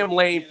and Sam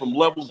Lane from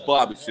Levels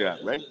Barbershop,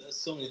 right? There's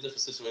so many different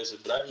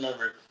situations, but I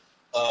remember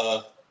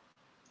a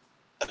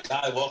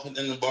guy walking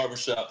in the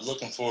barbershop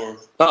looking for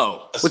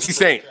Oh, what's he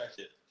saying?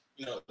 crackhead.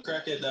 You know, a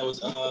crackhead that was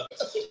a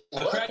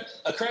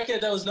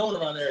crackhead that was known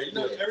around there. You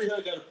know, every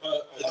hood got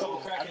a couple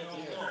crackheads.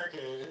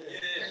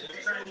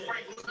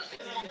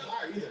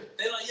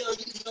 They like,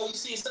 yo, you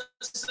see such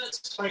and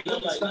such. I'm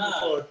like,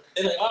 nah.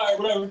 They like, all right,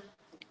 whatever.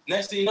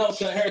 Next thing you know, I'm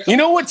trying to haircut. You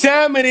know what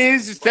time it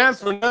is? It's time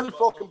for another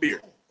fucking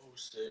beer.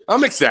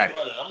 I'm excited.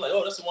 I'm like,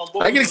 oh, that's the one boy.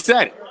 I get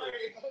excited.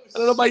 I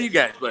don't know about you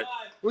guys, but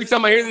every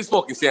time I hear this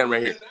fucking sound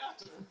right here,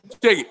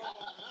 take it.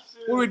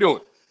 What are we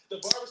doing?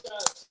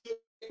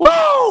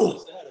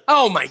 Whoa!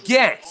 Oh my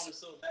gosh!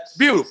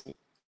 Beautiful.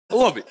 I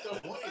love it.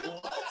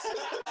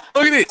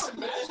 Look at this.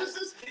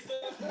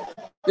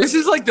 This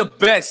is like the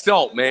best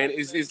salt, man.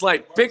 It's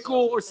like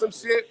pickle or some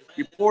shit.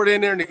 You pour it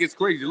in there and it gets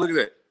crazy. Look at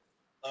that.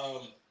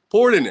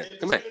 Pour it in there.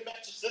 Come on.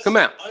 Come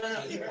out.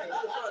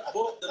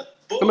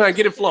 Come on,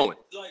 get it flowing.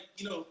 Like,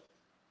 you know,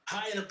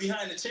 hiding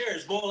behind the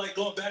chairs, boy, like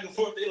going back and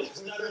forth. They like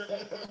stuttering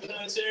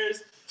behind the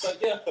chairs. Like,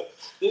 yeah,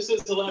 this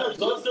is hilarious.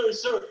 Long story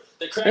short,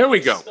 the crack. There we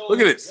go. Look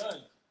at this.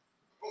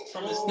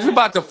 It's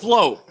about to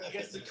flow. I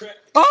guess the crack.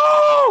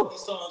 Oh! He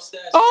saw him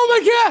stash. Oh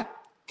my God!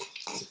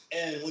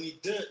 And when he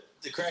did,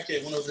 the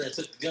crackhead went over there and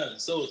took the gun.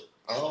 So,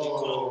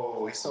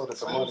 Oh, he sold it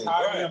for money.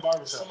 right.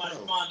 Somebody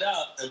found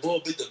out, and boy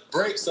beat the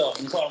brakes off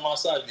him. He called him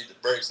outside, beat the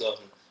brakes off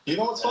him. You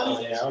know what's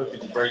funny? Yeah, I would have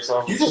put the brakes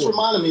off. You just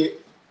reminded me,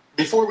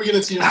 before we get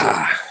into your story,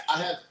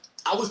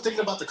 I was thinking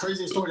about the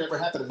craziest story that ever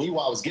happened to me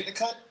while I was getting a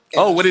cut.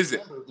 Oh, what is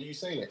it? When you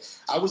saying it,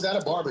 I was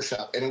at a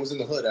barbershop and it was in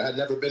the hood. I had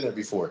never been there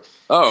before.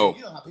 Oh. And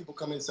you know how people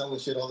come in selling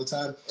shit all the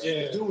time?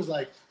 Yeah. The dude was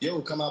like, yo,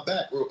 come out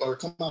back or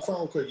come out front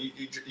real quick.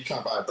 You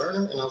trying to buy a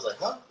burner? And I was like,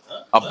 huh?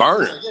 A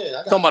burner? Like, yeah, I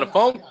got, Talking about a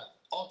phone? I got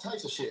all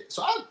types of shit.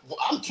 So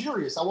I'm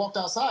curious. I walked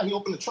outside. He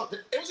opened the trunk.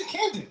 It was a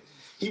Camden.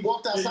 He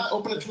walked outside,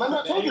 opened the trunk.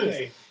 I told you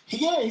this.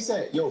 He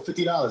said, yo,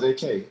 $50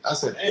 AK. I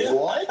said,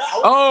 what?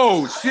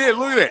 Oh, shit.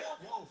 Look at that.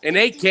 An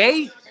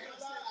AK?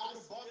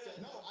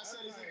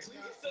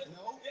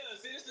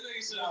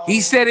 He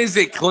said, is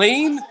it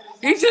clean?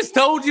 He just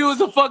told you it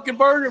was a fucking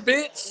burner,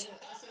 bitch. I said,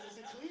 is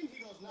it clean?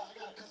 He goes, no, I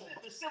got a couple.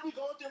 The shit we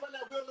going through right now,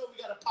 we don't know we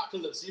got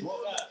apocalypse. You know?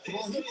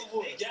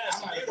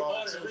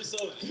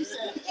 He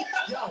said,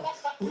 yo,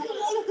 we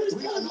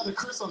got another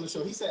Chris on the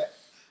show. He said,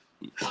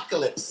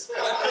 apocalypse.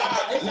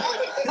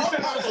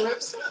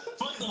 Apocalypse.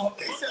 Fuck the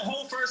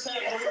whole first half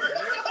of the word.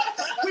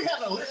 We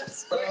have a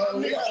lips, bro.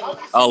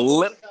 A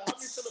lip.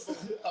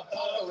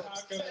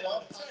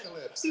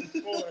 Apocalypse.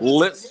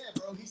 Lips. Yeah,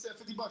 bro. He said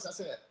 $50. I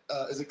said,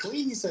 is it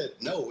clean? He said,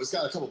 no. It's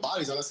got a couple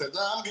bodies on it. I said,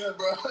 nah, I'm good,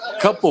 bro.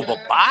 Couple of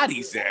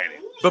bodies at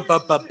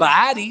it.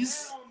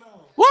 Bodies?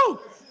 Woo!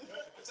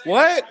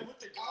 What?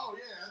 Oh,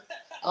 yeah.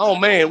 Oh,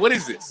 man. What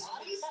is this?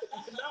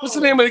 What's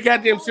the name of the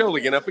goddamn show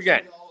again? I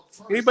forgot.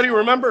 Anybody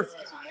remember?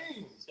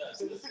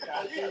 I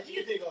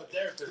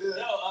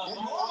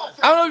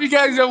don't know if you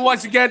guys ever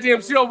watched the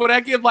goddamn show, but I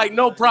give like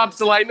no props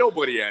to like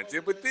nobody out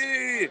there. But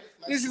this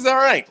is all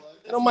right.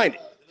 I don't mind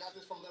it. Got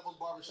this from Levels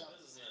Barbershop.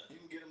 You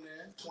can get him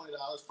there.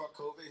 $20 for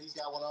COVID. He's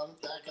got one on.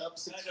 Back up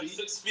 6 feet.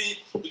 6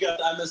 feet. We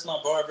got. I miss my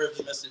barber. If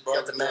you miss your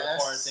barber, Got the mask.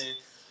 quarantine.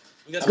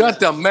 We Got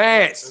the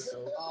mask.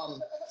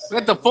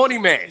 Got the funny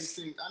mask.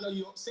 I know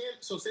you.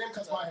 Sam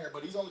cuts my hair,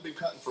 but he's only been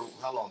cutting for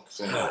how long?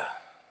 Sam?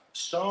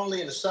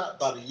 Strongly in the shop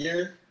about a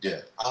year. Yeah.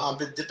 I've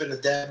been dipping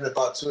and dabbing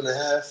about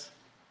 2.5.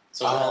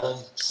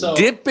 So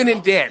Dipping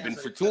and dabbing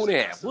for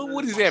 2.5.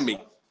 What does that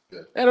mean?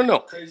 I don't know.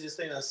 Craziest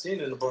thing I've seen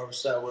in the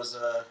barbershop was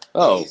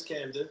East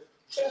Camden.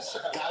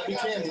 Gotta be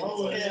Camden.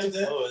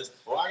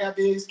 Well, I got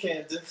East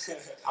Camden.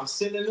 I'm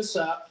sitting in the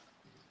shop.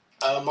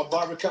 My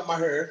barber cut my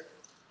hair.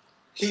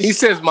 He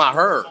says my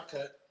hair.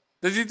 cut.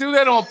 Does he do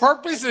that on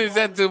purpose, or is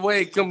that the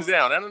way it comes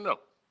out? I don't know.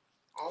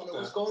 I don't know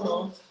what's going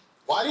on.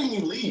 Why didn't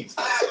you leave?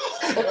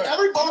 If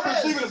every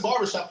barber's leaving the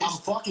barbershop, I'm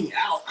fucking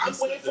out. I'm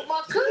waiting for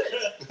my cut.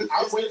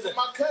 I'm waiting for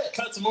my cut.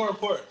 Cut's more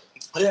important.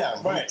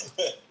 Yeah, right.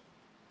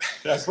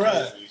 That's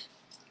Bruh.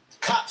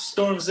 Cop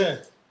storms in.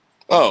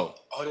 Oh.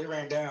 Oh, they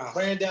ran down.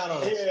 Ran down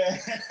on us. Yeah.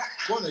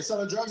 What, they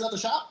selling drugs at the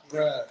shop?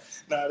 Bruh.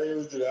 Nah, they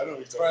always do that. I know what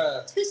you're talking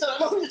about. Bruh. He said, I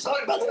know what you're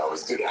talking about. They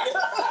always do that.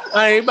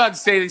 I ain't about to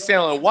say they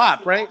selling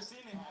WAP, right? Never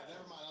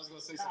mind. I was going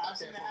to say something. I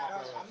can't put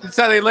my That's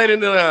how they laid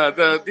into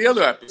the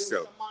other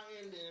episode.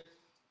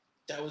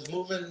 That was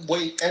moving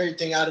weight,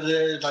 everything out of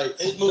there. Like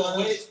He's moving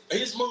weight.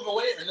 He's moving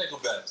weight or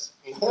nickelbacks.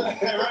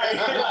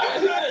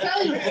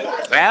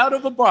 Out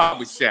of a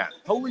barbershop.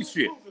 Holy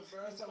shit.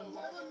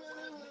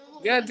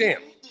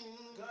 Goddamn.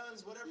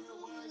 Guns, whatever it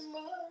was.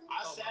 I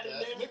sat in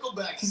there.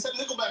 Nickelback. He said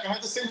Nickelback. I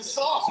had to sing the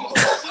song.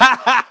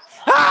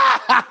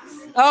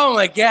 Oh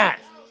my god.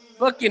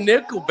 Fucking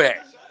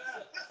Nickelback.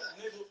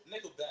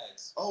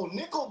 Nickelbacks. Oh,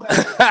 Nickelback.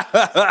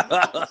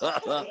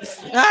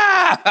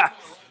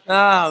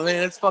 Oh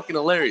man, that's fucking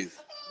hilarious.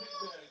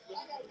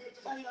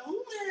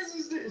 Who bears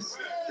is this? I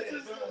did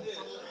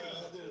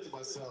it to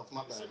myself.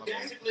 My bad.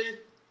 basically,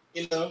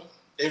 you know,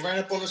 they ran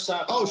up on the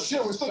shop. Oh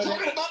shit, we're still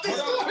talking about this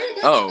story.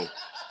 Oh.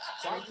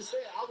 So I'm just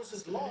saying, I was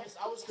just lost.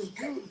 I was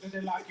confused. Did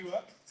they lock you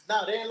up?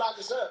 No, they didn't lock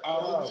us up. Oh.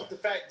 It was the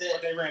fact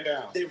that They ran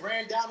down. they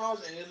ran down on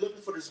us and they're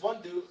looking for this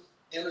one dude.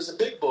 And it was a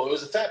big boy. It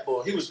was a fat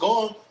boy. He was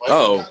gone.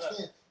 Oh.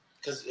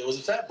 Because it was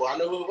a fat boy. I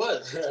know who it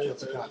was.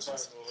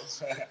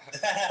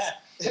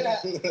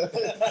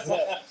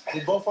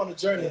 We're both on the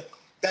journey.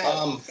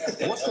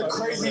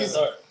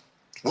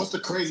 What's the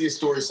craziest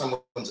story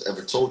someone's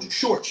ever told you?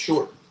 Short.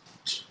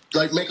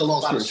 Like, make a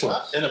long story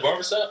short. In the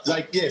barbershop?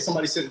 Like, yeah,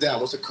 somebody sitting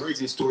down. What's the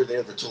craziest story they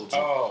ever told you?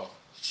 Oh.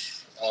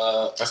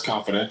 That's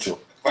confidential.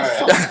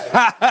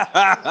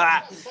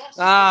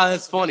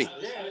 That's funny.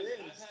 Yeah,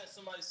 I've had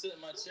somebody sit in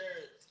my chair.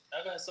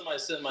 I've had somebody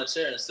sit in my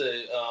chair and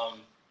say,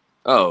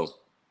 Oh.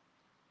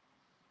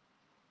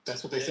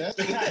 That's what they said?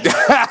 They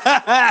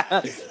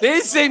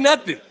didn't say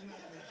nothing.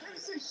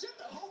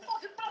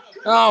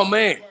 Oh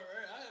man.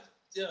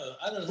 yeah,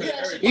 I done heard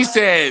everything. He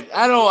said,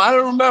 I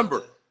don't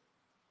remember.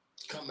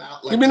 Come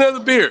out Give me another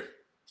beer.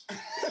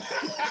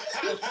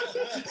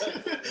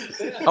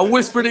 I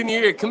whispered in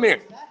your ear, come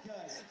here.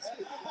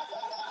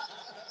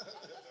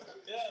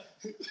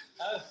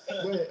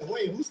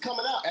 Wait, who's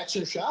coming out? At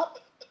your shop?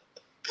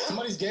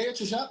 Somebody's gay at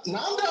your shop?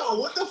 Nando,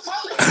 what the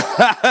fuck?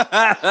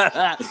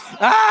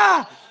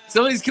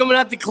 Somebody's coming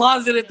out the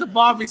closet at the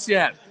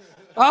barbershop.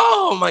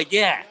 Oh my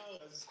god.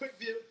 Quick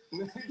view.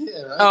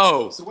 Yeah, right?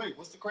 Oh. So wait,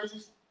 what's the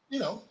craziest? You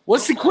know.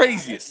 What's the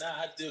craziest? Nah,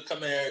 I do come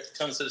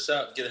to the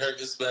shop, get a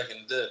haircut back in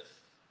the day.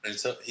 And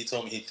he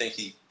told me he think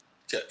he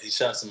He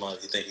shot somebody.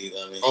 You think he?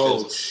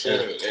 Oh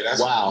shit! Hey,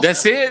 Wow.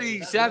 That's it.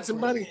 He shot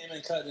somebody. He came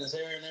and cut his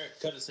hair in there,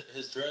 cut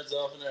his dreads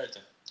off and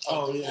everything.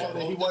 Oh yeah,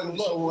 he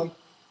wasn't one.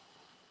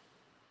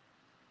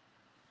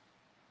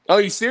 Oh,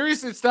 you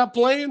serious? It stopped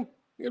playing?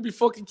 You gotta be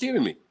fucking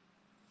kidding me.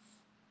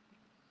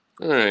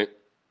 All right.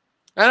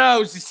 I know I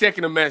was just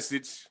checking a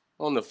message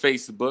on the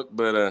Facebook,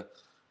 but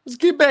let's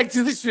get back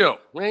to the show,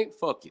 right?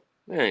 Fuck it.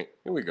 All right,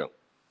 here we go.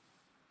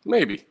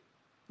 Maybe.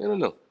 I don't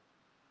know.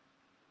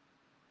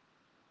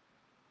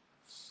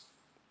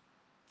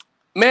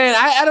 Man,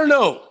 I don't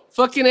know.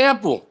 Fucking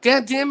Apple.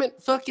 God damn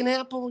it. Fucking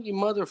Apple, you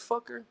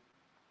motherfucker.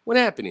 What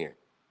happened here?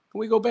 Can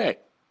we go back?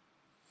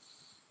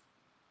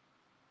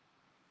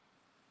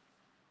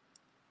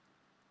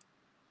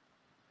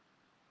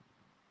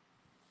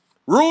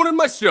 Ruining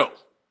my show.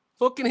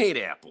 Fucking hate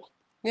Apple.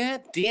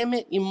 God damn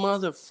it, you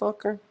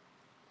motherfucker.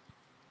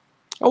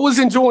 I was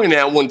enjoying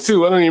that one,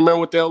 too. I don't even remember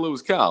what the hell it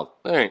was called.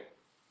 All right.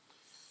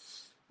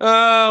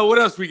 What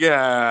else we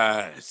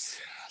got? Let's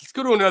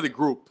go to another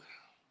group.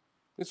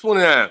 This one,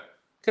 kind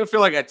of feel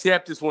like I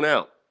tapped this one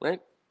out,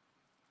 right?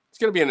 It's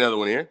going to be another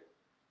one here.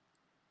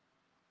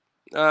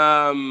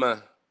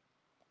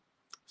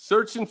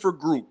 Searching for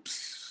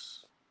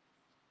groups.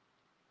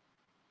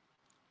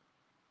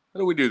 How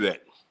do we do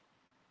that?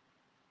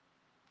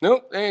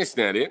 Nope, that's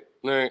not it.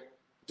 All right.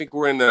 I think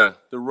we're in the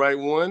right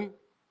one.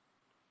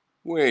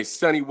 Wait,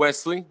 Sonny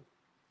Wesley.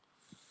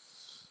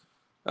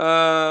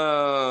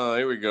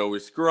 Here we go. We're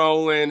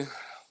scrolling.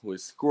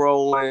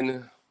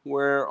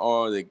 Where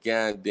are the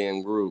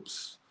goddamn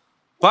groups?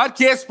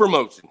 Podcast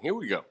promotion. Here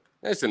we go.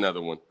 That's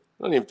another one.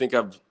 I don't even think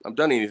I've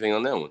done anything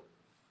on that one.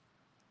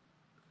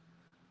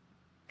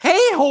 Hey,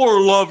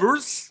 horror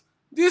lovers.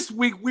 This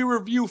week we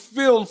review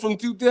film from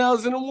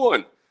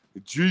 2001.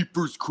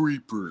 Jeepers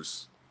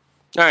Creepers.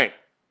 All right.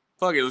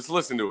 Fuck it. Let's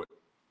listen to it.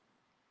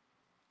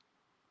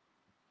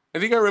 I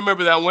think I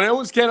remember that one. That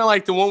was kind of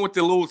like the one with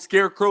the little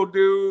scarecrow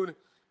dude.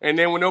 And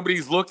then when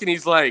nobody's looking,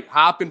 he's like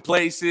hopping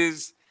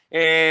places.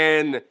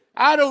 And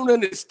I don't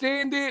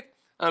understand it.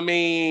 I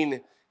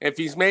mean, if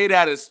he's made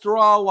out of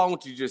straw, why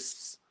don't you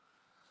just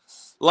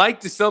light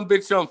the some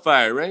bitch on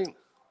fire, right?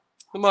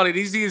 Come on,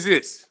 easy as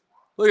this.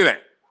 Look at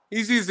that.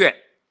 Easy as that.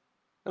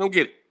 I don't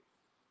get it.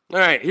 All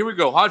right, here we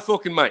go. Hot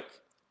fucking mic.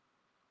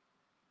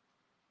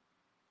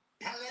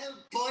 Hello,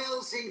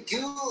 boils and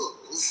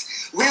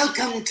ghouls.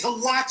 Welcome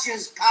to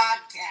Watchers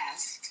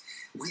Podcast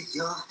with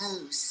your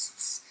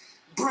hosts,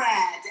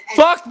 Brad and...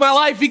 Fuck my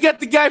life. He got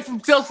the guy from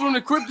Tales from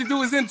the Crypt to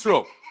do his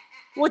intro.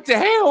 What the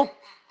hell?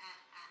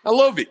 I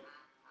love it.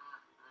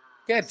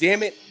 God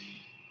damn it.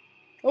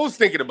 I was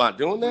thinking about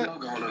doing that.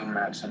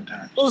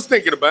 I was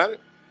thinking about it.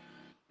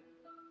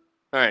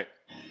 All right.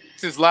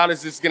 It's as loud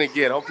as it's going to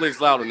get. Hopefully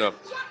it's loud enough.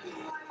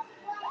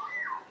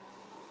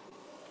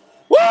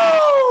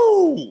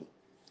 Woo!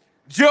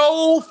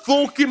 Joe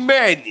fucking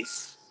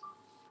Madness.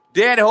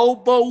 That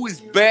hobo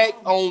is back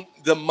on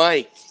the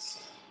mic.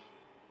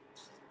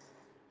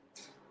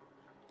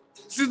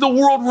 This is the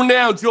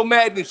world-renowned Joe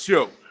Madness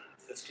show.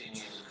 15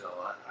 years ago,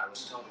 I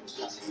was told it was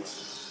nothing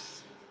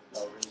but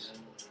no reason,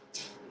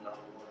 no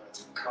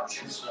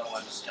conscience, no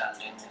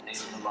understanding, and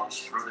even the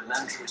most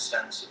rudimentary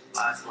sense of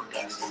life or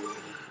death.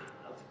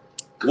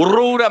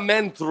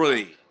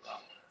 Rudimentary.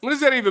 What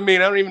does that even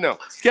mean? I don't even know.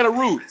 It's kind of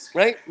rude,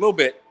 right? A little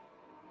bit.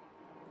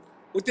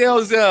 What the hell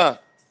is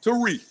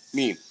Tari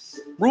mean?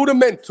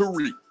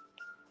 Rudimentary.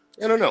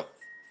 I don't know.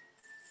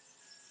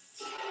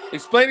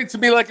 Explain it to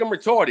me like I'm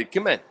retarded.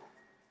 Come on.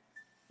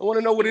 I want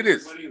to know what it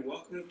is. Everybody,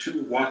 welcome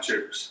to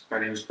Watchers. My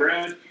name is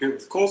Brad, here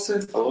with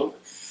Colson. Hello.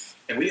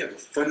 And we have a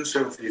fun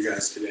show for you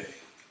guys today.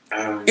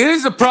 It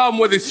is a problem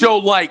with a show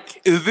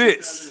like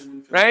this,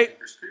 right?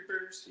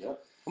 Creepers.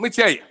 Yep. Let me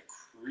tell you.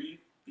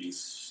 Creepy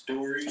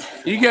story.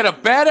 You get a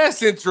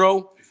badass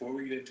intro, Before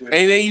we get into it,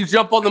 and then you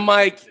jump on the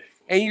mic,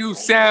 and you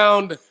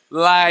sound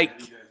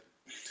like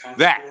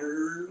that.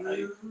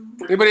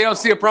 Anybody else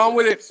see a problem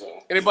with it?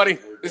 Anybody?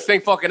 This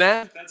thing fucking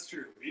ass? That's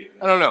true.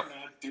 I don't know. We're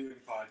not doing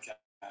podcasts.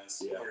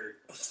 We're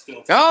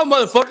still Oh,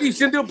 motherfucker, you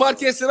shouldn't do a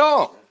podcast at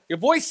all. Your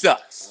voice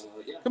sucks.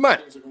 Come on.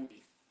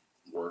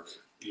 Work,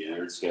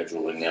 weird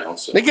scheduling now.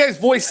 So That guy's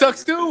voice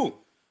sucks too.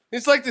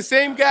 It's like the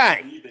same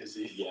guy.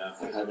 yeah,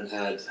 I haven't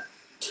had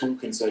 2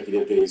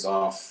 consecutive days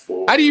off.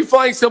 For How do you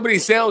find somebody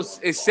sounds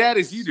as sad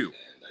as you do?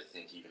 And I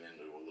think even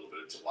into a little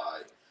bit of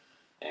July,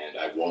 and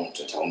I won't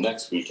until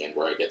next weekend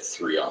where I get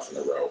 3 off in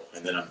a row,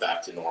 and then I'm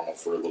back to normal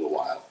for a little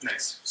while.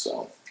 Nice.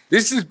 So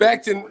This is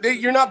back to,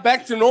 you're not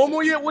back to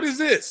normal yet? What is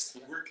this?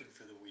 working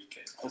for the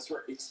weekend. that's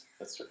right.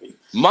 That's right.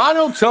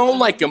 Monotone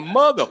like a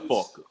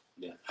motherfucker.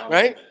 Yeah.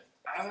 Right?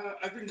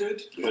 I've been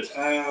good. Good.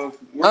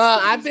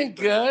 I've been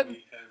good.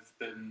 We have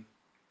been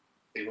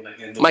able to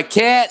handle My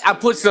cat, I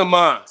put some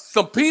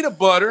peanut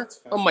butter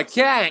on my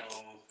cat,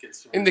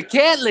 and the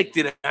cat licked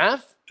it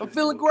off. I'm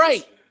feeling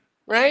great,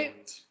 right?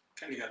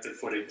 Kind of got their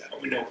footing now.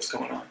 We know what's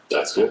going on.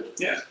 That's good.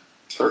 Yeah.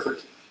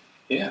 Perfect.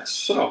 Yeah.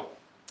 So,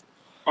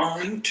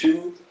 on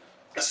to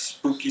a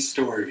spooky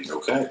story.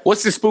 Okay.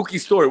 What's the spooky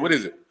story? What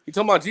is it? You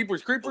talking about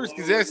Jeepers Creepers?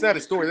 Because that's not a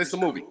story. That's a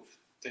movie.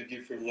 Thank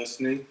you for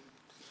listening.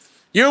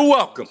 You're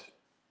welcome.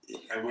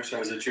 I wish I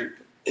was at your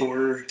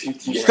door.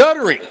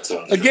 Stuttering.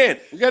 Again,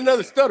 we got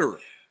another stutterer.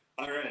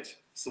 All right.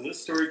 So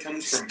this story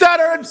comes from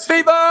Stuttering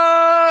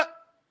fever.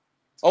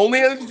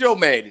 Only on the Joe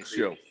Madden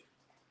show.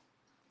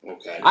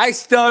 Okay. I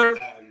stutter.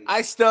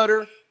 I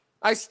stutter.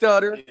 I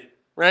stutter.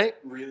 Right?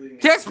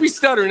 Catch me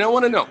stuttering. I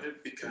want to know.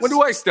 When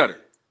do I stutter?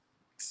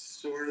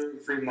 Sort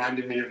of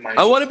reminded me of my.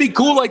 I want to be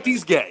cool like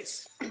these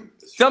guys.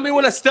 Tell me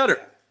when I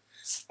stutter.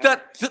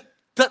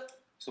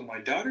 So my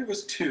daughter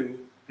was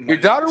 2. Your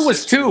daughter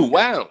was 2.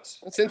 Wow.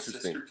 That's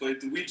interesting. My sister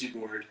played the Ouija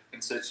board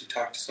and said she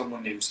talked to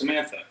someone named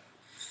Samantha.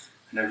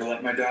 I never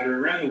let my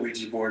daughter around the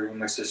Ouija board when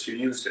my sister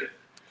used it.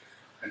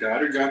 My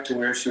daughter got to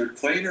where she would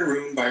play in her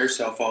room by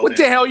herself all day. What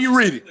the hell are you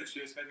reading?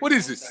 What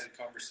is this?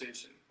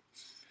 Conversation.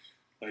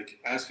 Like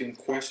asking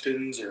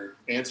questions or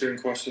answering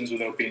questions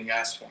without being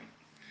asked one.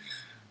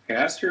 I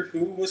asked her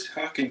who was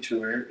talking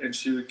to her, and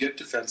she would get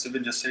defensive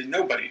and just say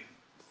nobody.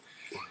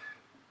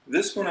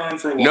 This went on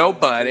for a while.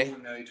 Nobody.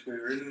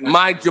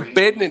 Mind your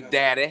business,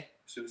 Daddy.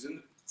 She was in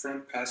the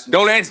front passenger.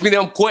 Don't ask me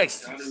them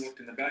questions. My daughter looked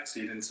in the back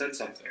seat and said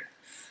something.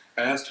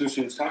 I asked who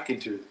she was talking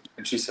to,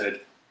 and she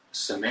said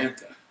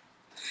Samantha.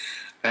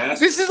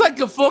 This is like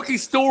a fucking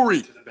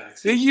story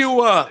that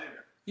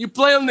you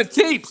play on the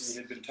tapes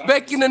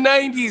back in the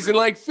 90s in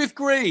like 5th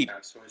grade.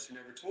 That's why she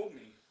never told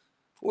me.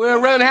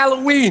 Well, around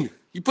Halloween,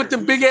 you put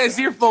them big ass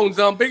earphones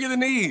on, bigger than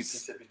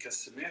these. Because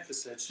Samantha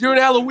said during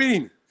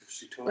Halloween,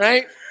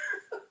 right?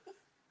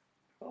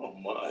 Oh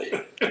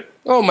my!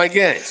 Oh my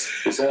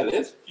gosh! Is that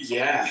it?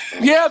 Yeah.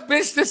 Yeah,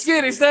 bitch, that's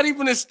it. It's not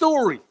even a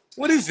story.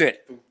 What is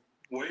it?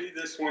 The way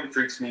this one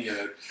freaks me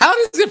out. How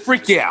does it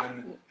freak you out?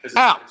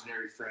 How?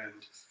 Imaginary friend.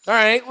 All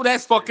right, well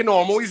that's fucking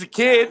normal. He's a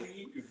kid.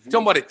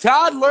 Talking about a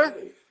toddler,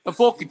 a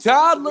fucking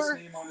toddler.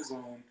 His name on his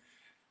own,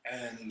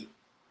 and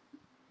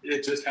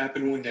it just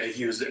happened one day.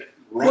 He was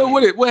running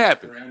what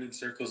happened? Around in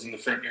circles in the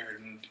front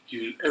yard, and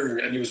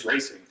he was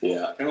racing.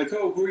 Yeah. And I'm like,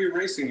 oh, who are you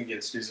racing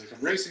against? He's like,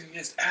 I'm racing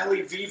against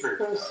Allie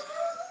Weaver.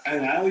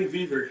 And Allie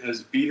Weaver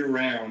has been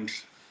around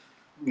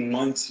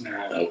months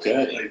now.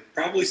 Okay. Like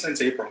probably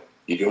since April.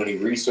 You do any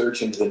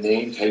research into the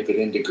name? Type it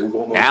into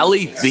Google.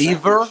 Allie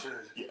Weaver?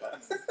 Yeah.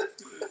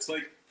 It's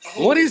like.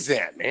 What is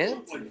that,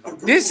 man?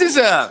 This is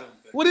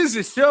what is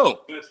this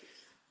show?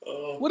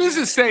 What does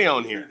it say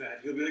on here?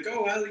 He'll be like,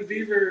 oh, Allie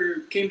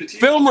Weaver came to TV.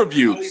 Film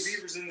reviews. Allie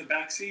Weaver's in the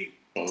back seat.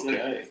 It's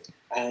Okay. like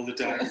all the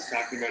time he's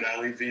talking about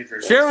Allie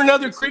Weaver. Share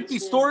another creepy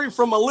story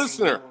from a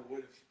listener.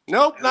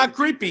 Nope, not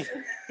creepy.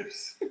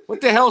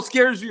 What the hell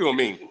scares you? I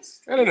mean,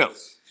 I don't know.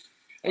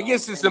 I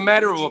guess it's a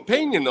matter of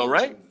opinion, though,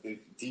 right?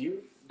 Do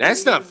you?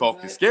 That's not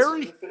fucking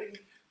scary.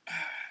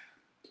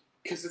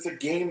 Because it's a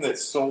game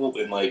that's sold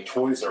in like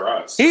Toys R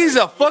Us. He's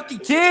a fucking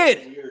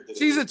kid.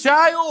 She's a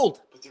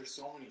child. But there's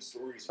so many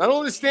stories. I don't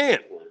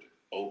understand.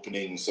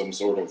 Opening some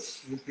sort of.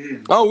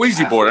 Oh,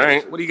 Ouija board. All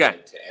right. What do you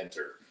got? To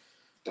enter.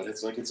 But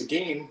it's like it's a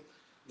game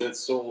that's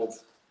sold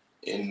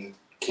in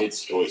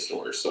kids' toy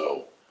stores.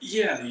 So.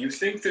 Yeah, you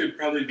think there'd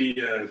probably be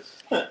a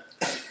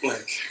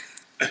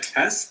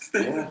test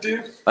that you would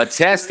do? A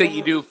test that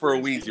you do for a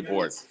Ouija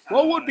board.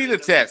 What would be the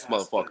test,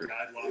 motherfucker?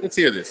 Let's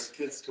hear this.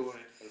 Kids' toy.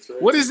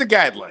 What is the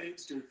guideline?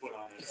 Age do we put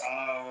on it?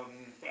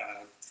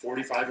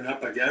 45 and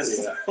up, I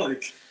guess.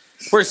 Like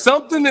for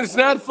something that's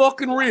not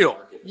fucking real,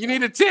 you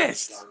need a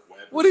test.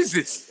 What is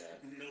this?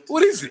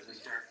 What is it?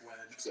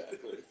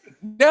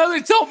 Now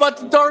they're talking about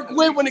the dark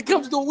web when it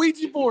comes to a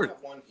Ouija board.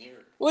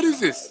 What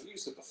is this? I've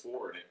used it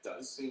before, and it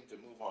does seem to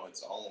move on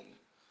its own.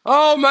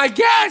 Oh my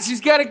gosh,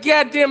 he's got a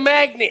goddamn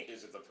magnet.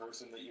 Is it the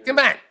person that you're Come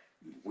on.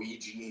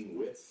 Ouijaing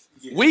with?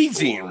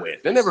 Ouijaing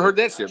with. I never heard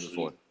that shit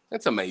before.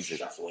 That's amazing.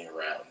 Shuffling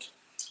around.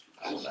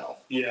 I don't know.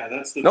 Yeah,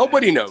 that's the.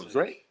 Nobody knows,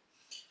 right?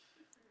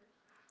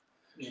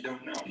 You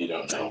don't know. You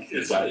don't know.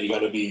 You got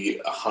to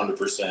be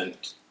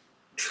 100%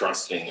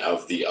 trusting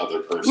of the other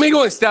person. Let me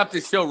go and stop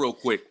this show real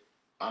quick.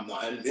 I'm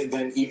not, and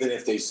then even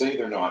if they say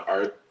they're not,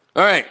 all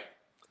right.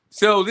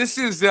 So this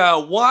is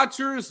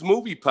Watchers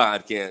Movie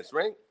Podcast,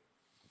 right?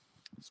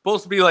 It's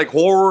supposed to be like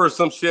horror or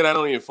some shit. I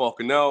don't even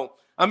fucking know.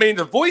 I mean,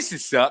 the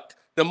voices suck.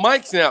 The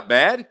mic's not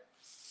bad.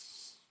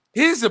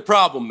 Here's the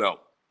problem, though.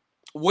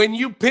 When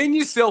you pin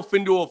yourself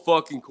into a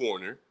fucking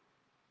corner,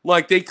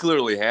 like they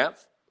clearly have,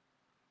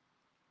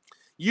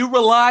 you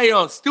rely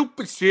on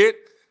stupid shit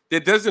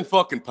that doesn't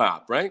fucking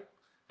pop, right?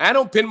 I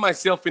don't pin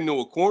myself into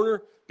a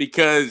corner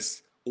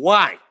because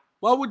why?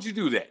 Why would you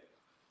do that?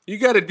 You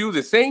got to do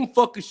the same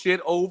fucking shit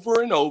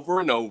over and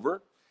over and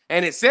over.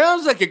 And it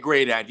sounds like a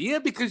great idea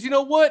because you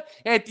know what?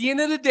 At the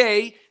end of the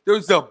day,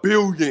 there's a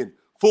billion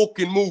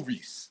fucking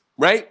movies,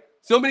 right?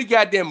 So many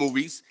goddamn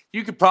movies.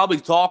 You could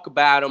probably talk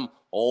about them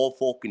all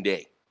fucking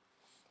day.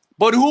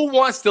 But who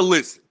wants to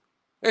listen?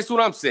 That's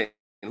what I'm saying.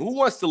 Who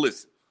wants to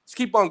listen? Let's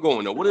keep on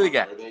going, though. What do they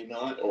got? Are they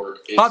not? Or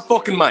hot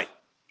fucking mic.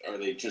 Are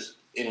they just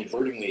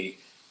inadvertently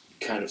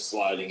kind of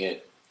sliding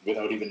it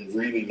without even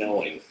really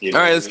knowing? All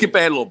right, let's skip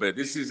ahead a little bit.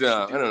 This is,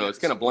 I don't know, it's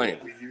kind of bland.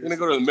 We're going to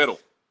go to the middle.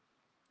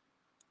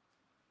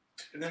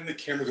 And then the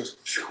camera goes,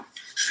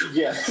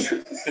 yeah,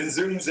 and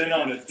zooms in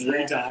on it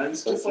 3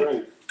 times. That's just like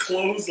right.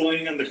 clothes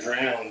laying on the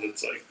ground.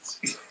 It's like,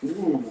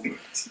 ooh,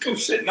 oh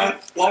shit,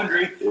 not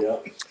laundry. Yeah.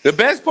 The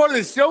best part of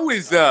the show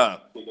is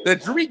the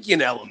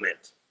drinking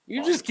element.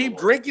 You just keep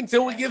drinking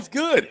till it gets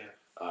good.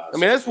 I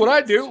mean, that's what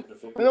I do. I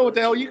don't know what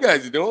the hell you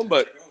guys are doing,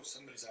 but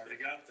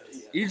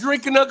you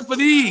drink enough for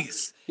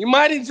these. You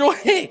might enjoy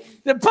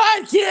the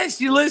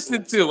podcast you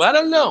listen to. I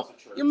don't know.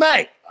 You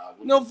might.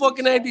 No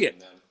fucking idea.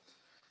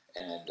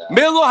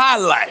 Miller High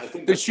Life,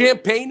 the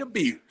champagne of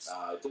beers.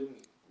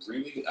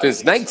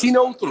 Since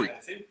 1903. I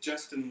think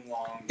Justin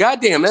Long.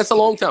 Goddamn, that's a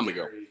long time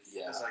ago.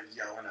 I was like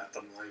yelling at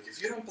them, like,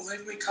 if you don't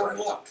believe me, come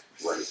look.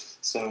 Right.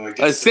 So I A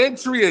guess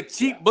century of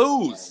cheap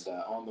booze.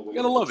 On the way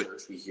Gotta to love the it.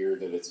 church, we hear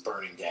that it's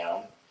burning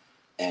down.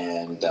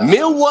 And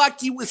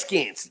Milwaukee,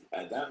 Wisconsin.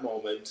 at that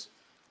moment,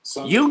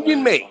 something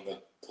Union lands made. on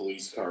the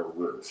police car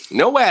roof.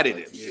 No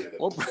additives.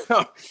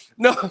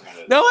 No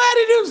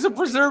additives or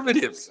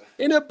preservatives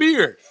in a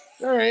beer.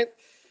 All right.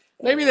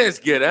 Maybe that's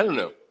good. I don't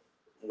know.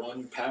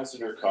 One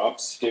passenger cop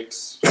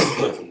sticks,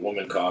 a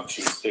woman cop,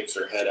 she sticks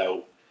her head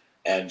out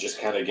and just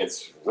kind of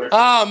gets ripped.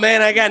 Oh,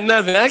 man, I got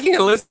nothing. I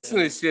can't listen to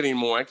this shit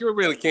anymore. I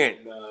really can't.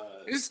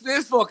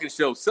 This fucking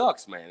show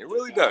sucks, man. It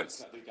really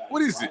does.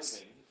 What is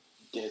this?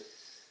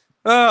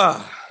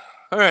 All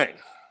right.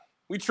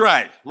 We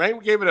tried, right?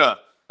 We gave it an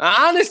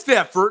honest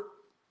effort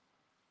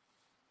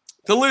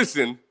to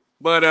listen,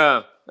 but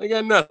I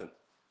got nothing.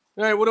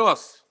 All right, what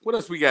else? What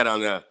else we got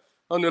on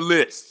the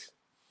list?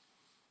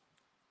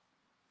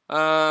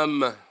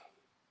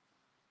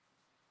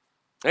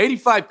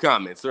 85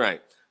 comments. All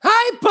right.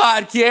 Hi,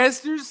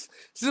 podcasters.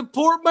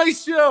 Support my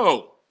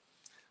show.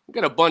 We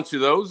got a bunch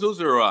of those.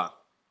 Those are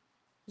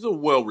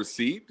well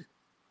received.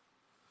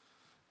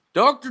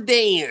 Dr.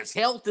 Dan's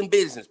Health and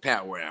Business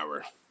Power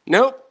Hour.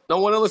 Nope,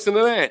 don't want to listen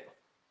to that.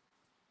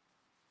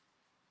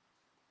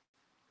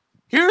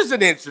 Here's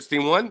an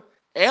interesting one.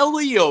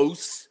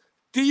 Elios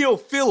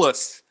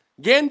Theophilus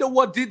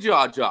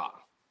Gandawadidjaja.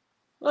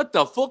 What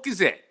the fuck is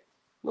that?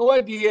 No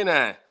idea, and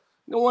I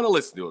don't want to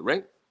listen to it,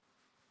 right?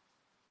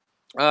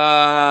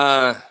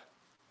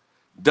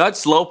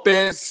 Dutch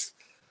Lopez,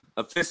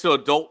 official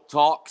adult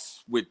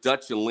talks with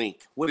Dutch and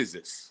Link. What is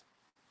this?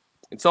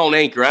 It's on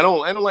Anchor. I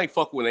don't like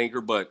fucking with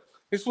Anchor, but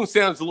this one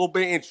sounds a little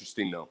bit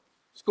interesting, though.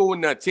 Let's go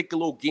and take a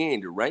little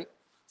gander, right?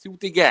 See what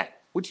they got.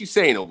 What you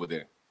saying over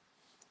there?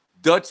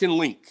 Dutch and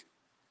Link.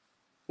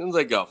 Sounds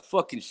like a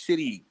fucking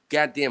shitty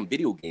goddamn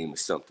video game or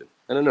something.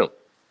 I don't know.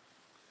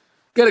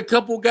 Got a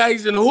couple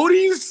guys in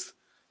hoodies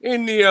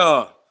in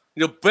the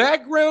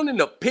background, in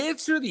the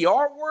picture, the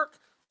artwork.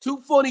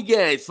 Two funny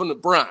guys from the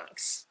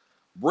Bronx.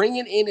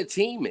 Bringing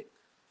entertainment.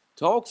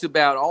 Talks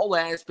about all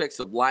aspects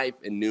of life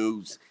and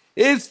news.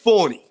 It's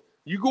funny.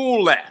 You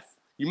gonna laugh.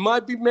 You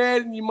might be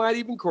mad and you might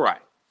even cry.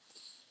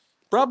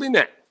 Probably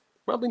not,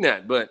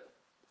 but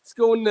let's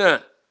go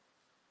and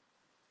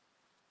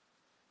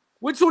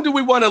which one do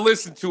we want to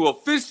listen to?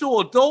 Official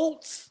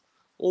Adults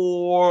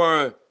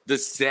or the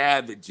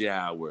Savage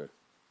Hour?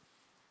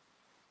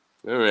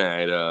 All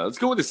right, let's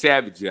go with the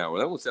Savage Hour.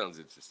 That one sounds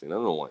interesting. I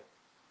don't know why.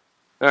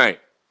 All right,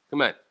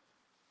 come on.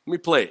 Let me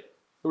play it.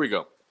 Here we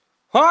go.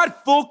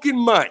 Hot fucking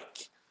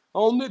Mike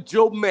on the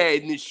Joe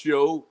Madness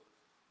Show.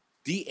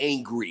 The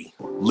Angry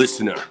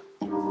Listener.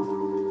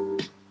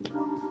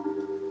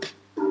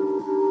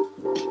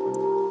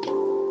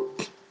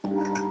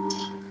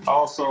 I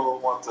also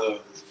want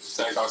to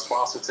thank our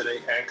sponsor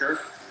today,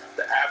 Anchor.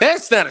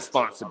 That's not a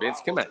sponsor,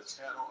 Vince. Come on.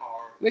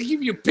 They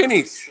give you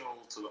pennies.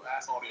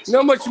 You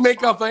know how much you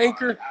make off of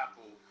Anchor?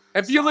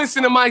 If you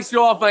listen to my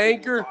show off of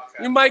Anchor,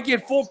 you might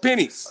get 4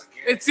 pennies.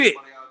 That's it.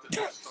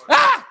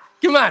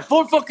 Come on,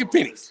 4 fucking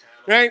pennies.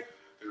 Right?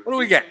 What do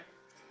we got?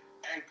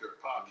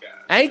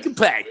 Anchor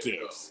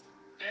Podcast.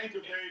 Anchor,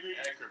 baby.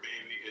 Anchor,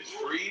 baby. It's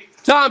free.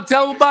 Tom,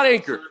 tell them about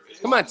Anchor.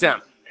 Come on,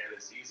 Tom. And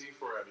it's easy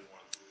for everyone.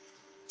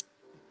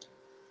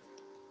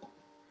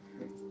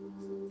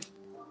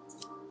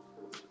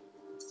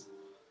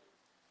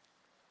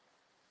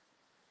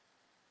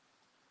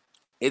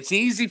 It's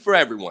easy for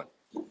everyone.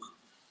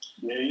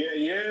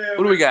 Yeah.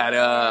 What do we got?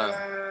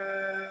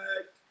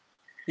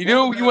 You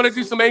want to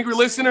do some Angry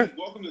Listener?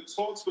 Welcome to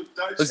Talks with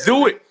Dutch. Let's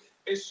do it.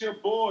 It's your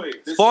boy.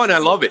 It's fun. I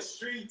love it.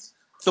 It's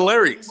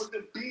hilarious. With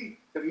the beat,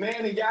 the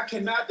man that y'all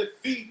cannot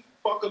defeat.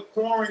 Fuck a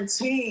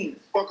quarantine.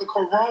 Fuck a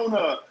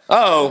corona.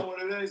 Uh-oh. You know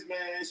what it is, man.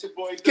 It's your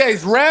boy. This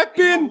guy's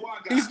rapping.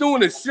 He's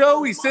doing a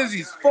show. He says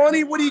he's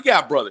funny. What do you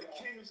got, brother?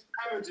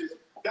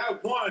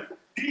 That one,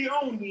 the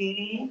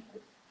only.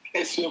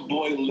 It's your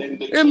boy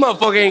Linda. This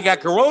motherfucker ain't got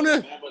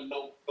corona.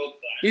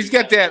 He's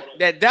got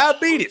that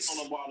diabetes.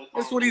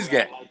 That's what he's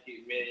got.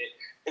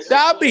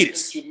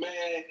 Diabetes.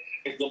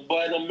 It's the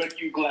boy that'll make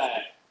you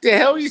glad. The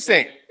hell are you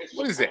saying?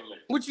 What is that?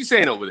 What you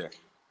saying over there?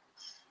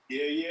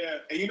 Yeah.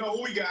 And you know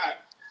who we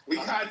got? We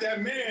got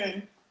that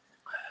man.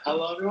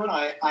 Hello, everyone.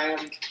 I am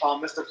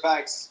Mr.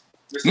 Facts.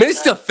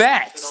 Mr.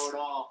 Facts.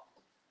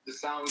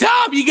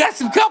 Tom, you got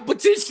some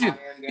competition.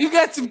 You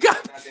got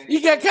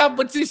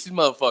competition,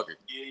 motherfucker.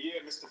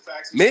 Yeah, Mr.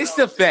 Facts.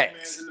 Mr.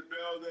 Facts. In the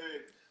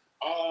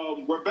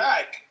building. We're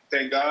back.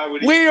 Thank God.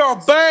 We are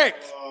back.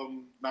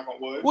 Knock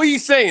on wood. What are you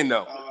saying,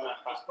 though?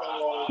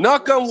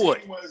 Knock on wood.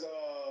 It was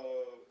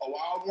a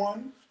wild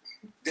one.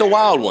 It's a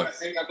wild one.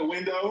 Hang out the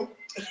window.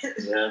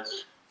 Yeah.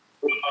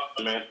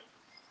 Man.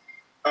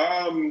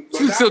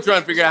 She's still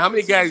trying to figure out how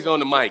many guys on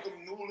the mic.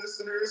 New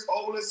listeners,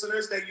 old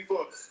listeners, thank you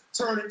for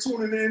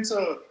tuning in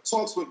to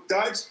Talks with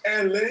Dutch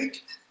and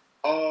Link.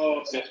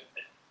 It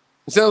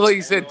sounds like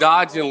you said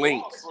Dodge and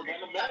Link.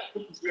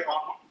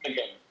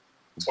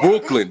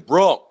 Brooklyn,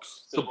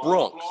 Bronx, the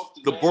borough,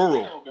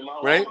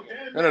 right?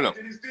 I don't know.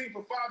 Did his thing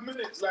for 5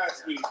 minutes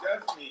last week,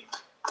 definitely.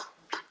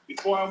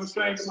 Before I was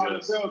saying him out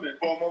of the building,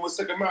 for a moment,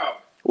 took him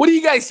out. What do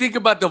you guys think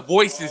about the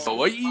voices,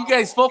 though? You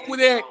guys fuck with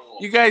that?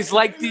 You guys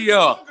like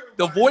the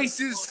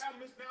voices?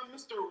 Not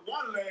Mr.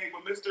 One Leg,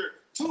 but Mr.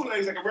 Two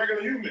Legs, like a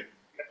regular human.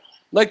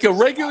 Like a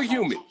regular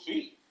human.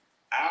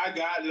 I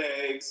got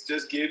legs.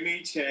 Just give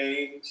me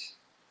change.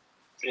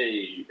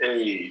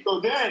 Hey. So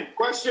Dan,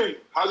 question: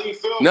 how do you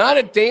feel? Not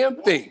a damn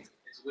thing.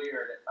 It's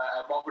weird.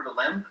 I walk with a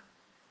limp.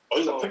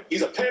 Oh,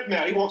 he's a pimp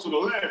now. He walks with a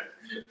limp.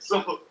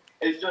 So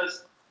it's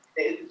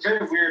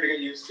very weird to get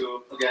used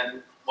to.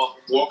 Again,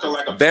 walking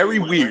like a very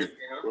weird.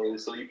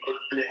 So you're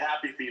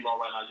happy for you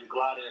right now. You're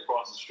gliding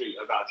across the street.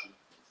 I got you.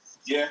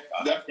 Yeah,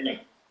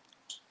 definitely.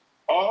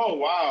 Oh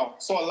wow!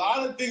 So a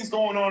lot of things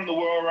going on in the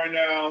world right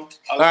now.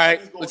 All right,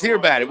 let's hear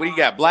about it. What do you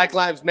got? Black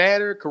Lives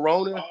Matter,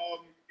 Corona.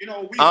 We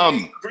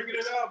keep bringing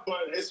it up,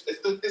 but it's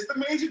the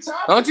major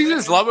topic. Don't you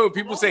just love it when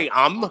people say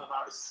And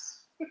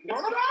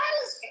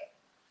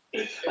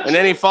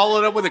then they follow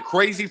it up with a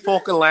crazy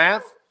fucking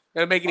laugh.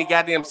 Doesn't make any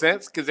goddamn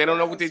sense because they don't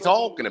know what they're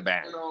talking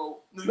about.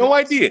 No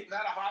idea.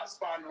 Not a hot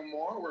spot no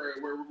more.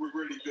 We're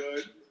really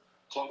good.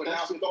 But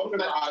now we're going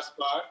to a hot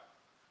spot.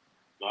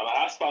 Not a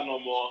hot spot no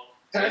more.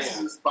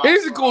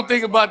 Here's the cool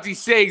thing about these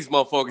sayings,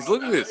 motherfuckers.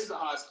 Look at this.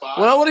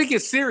 When I want to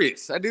get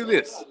serious, I do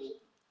this.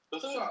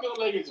 Doesn't it feel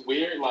like it's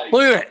weird? Like,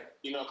 look at that.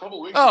 You know, a couple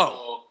weeks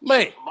ago.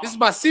 Man, this is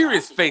my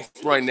serious face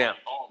right now.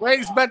 Right,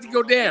 it's about to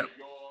go down.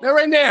 Not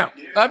right now.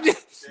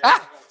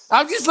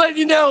 I'm just letting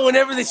you know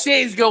whenever the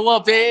shades go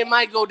up, it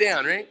might go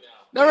down, right?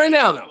 Not right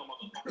now, though.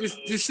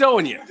 Just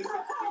showing you.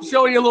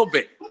 Showing you a little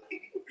bit.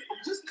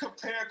 Just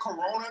compare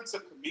Corona to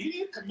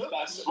comedian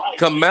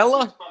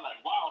Kamala?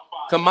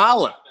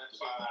 Kamala.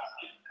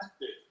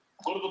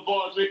 Go to the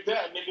bar and drink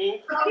that,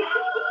 nigga.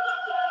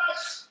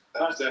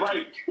 That's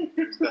right.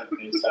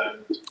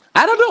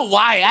 I don't know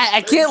why.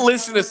 I can't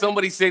listen to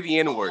somebody say the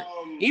N-word.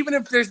 Even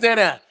if there's not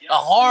a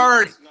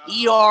hard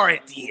ER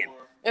at the end.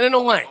 I don't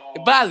know why.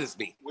 It bothers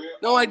me.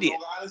 No idea.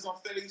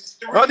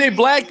 Are they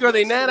black or are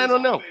they not? I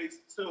don't know.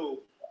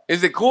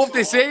 Is it cool if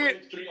they say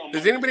it?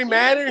 Does anybody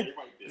matter?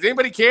 Does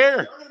anybody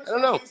care? I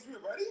don't know.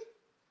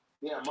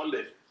 Yeah,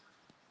 Monday.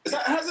 It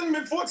hasn't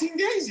been 14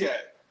 days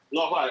yet.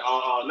 No, right.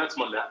 Next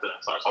Monday after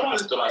that. Sorry.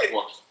 After July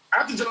 4th.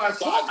 After July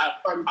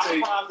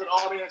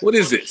 4th. What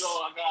is this?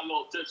 I got a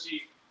little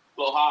tipsy, a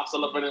little hot,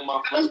 celebrating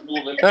my first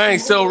moving. All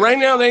right, so right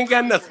now they ain't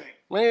got nothing.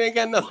 They ain't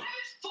got nothing.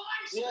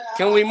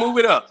 Can we move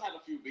it up?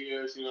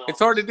 It's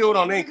hard to do it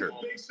on Anchor. A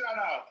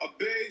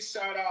big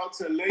shout out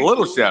to Lake. A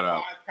little shout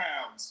out. 5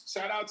 pounds.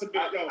 Shout out to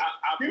Big Yo.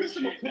 Give me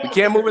some applause. You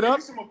can't move it up?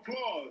 Give me some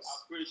applause.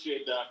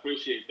 I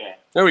appreciate that.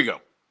 There we go.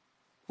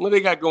 What they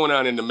got going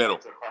on in the middle?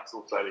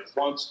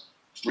 Once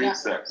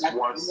resets,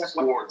 once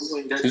sports.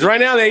 Because right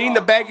now they're eating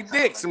a bag of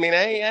dicks. I mean,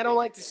 I don't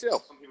like the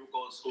show. Some people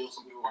go to school,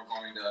 some people are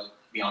going to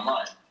be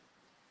online.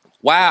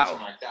 Wow.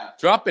 Something like that.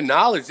 Dropping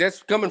knowledge.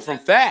 That's coming from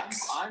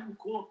facts. I'm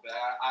cool with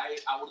that.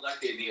 I would like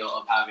the idea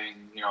of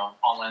having,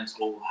 online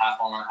school, half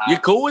online, half. You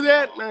cool with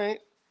that? All right.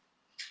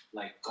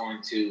 Like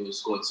going to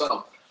school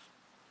itself.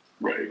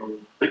 Right.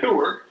 It could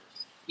work.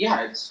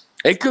 Yeah,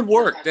 it could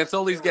work. That's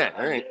all he's got.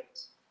 All right.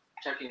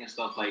 Checking and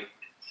stuff like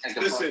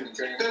listen,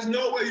 there's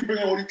no way you bring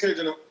all these kids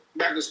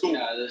back to school.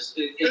 Yeah,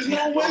 there's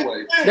no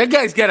way. That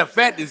guy's got a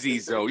fat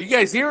disease, though. You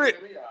guys hear it?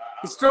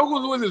 He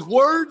struggles with his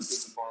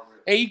words,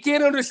 and you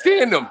can't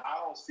understand them. I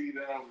don't see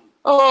them.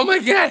 Oh, my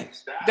God.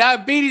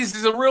 Diabetes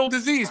is a real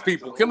disease,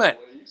 people. Come on.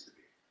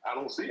 I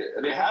don't see it.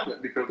 And they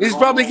haven't because He's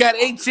probably got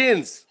 8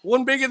 chins,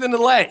 one bigger than the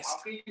last.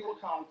 How can you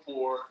account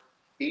for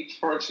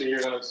each person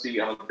you're going to see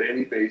on a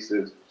daily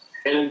basis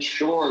and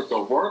ensure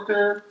the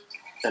worker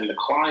and the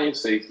client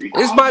safety?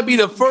 This might be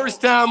the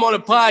first time on a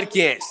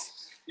podcast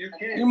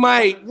you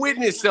might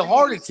witness a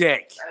heart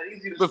attack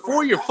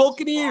before your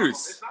fucking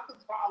ears.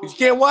 You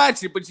can't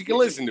watch it, but you can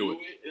listen to it.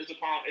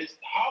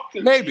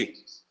 Maybe.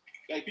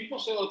 Like people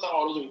say all the time,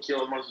 it doesn't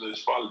kill as much as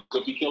it's probably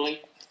could be killing.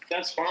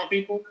 That's fine,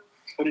 people,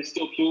 but it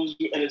still kills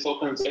you and it's so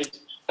contagious.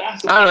 I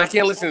don't know. I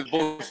can't listen to this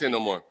bullshit no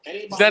more.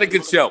 It's not a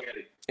good show.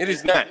 It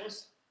is not.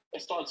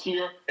 It starts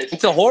here.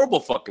 It's a horrible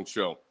fucking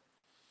show.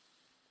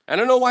 I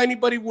don't know why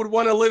anybody would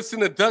want to listen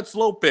to Dutch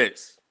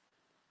Lopez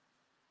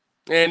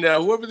and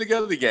whoever the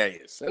other guy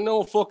is. I have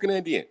no fucking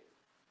idea.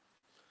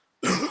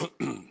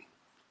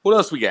 What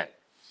else we got?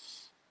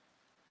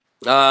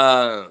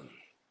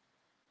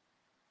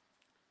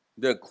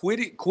 The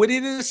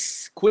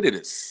Quidditus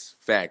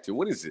factor.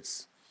 What is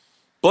this?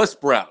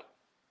 Buzzsprout.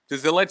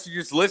 Does it let you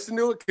just listen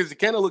to it? Because it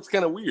kind of looks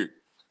kind of weird.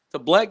 It's a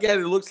black guy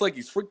that looks like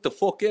he's freaked the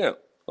fuck out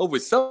over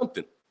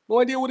something. No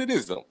idea what it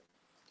is, though.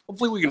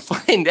 Hopefully we can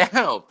find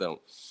out,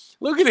 though.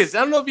 Look at this.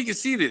 I don't know if you can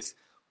see this.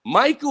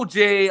 Michael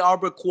J.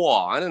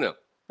 Arbaquois. I don't know.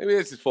 Maybe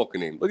that's his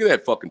fucking name. Look at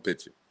that fucking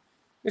picture.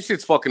 This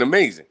shit's fucking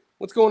amazing.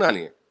 What's going on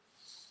here?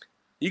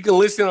 You can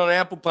listen on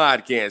Apple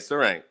Podcasts. All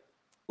right.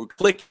 We're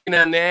clicking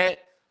on that.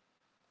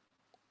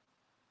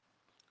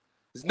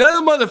 There's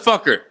another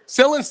motherfucker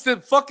selling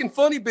fucking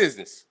funny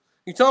business.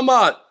 You talking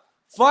about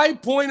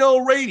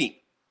 5.0 rating,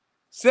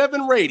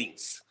 7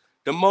 ratings,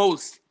 the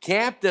most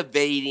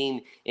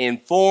captivating,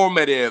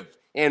 informative,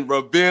 and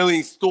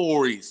revealing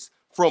stories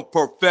from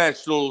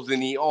professionals in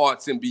the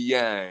arts and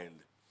beyond.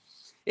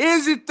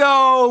 Is it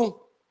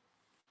though?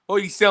 Or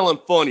you selling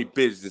funny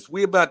business?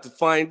 We about to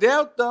find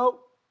out though.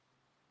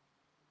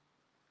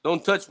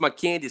 Don't touch my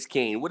Candace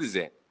cane. What is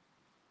that?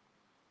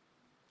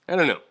 I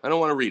don't know. I don't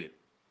want to read it.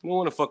 I don't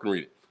want to fucking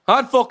read it.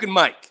 Hot fucking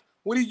Mike.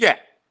 What do you got?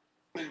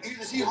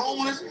 Either she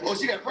homeless or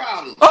she got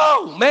problems.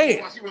 Oh,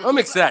 man. I'm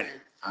excited.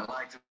 I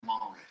liked them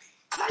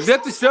already. Is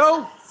that the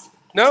show?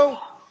 No?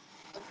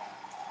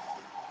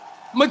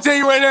 I'm going to tell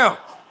you right now.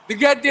 The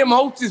goddamn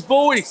host's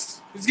voice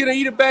is going to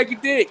eat a bag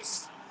of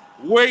dicks.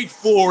 Wait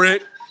for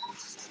it.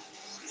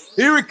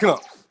 Here it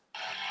comes.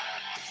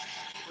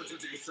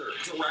 Producer,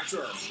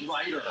 director,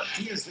 writer.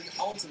 He is the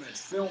ultimate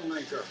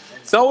filmmaker.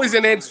 It's always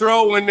an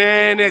intro and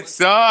then it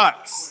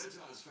sucks.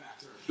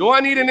 Do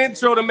I need an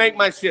intro to make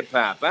my shit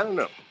pop? I don't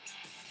know.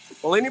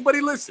 Will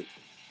anybody listen?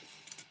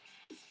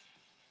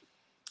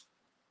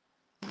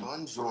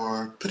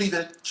 Bonjour,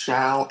 privet,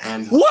 ciao,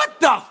 and... What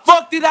the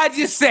fuck did I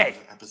just say?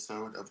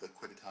 Episode of the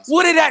Quidditas.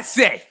 What did I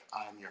say?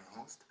 I'm your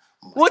host.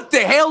 What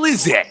the hell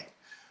is that?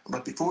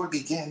 But before we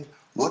begin,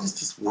 what is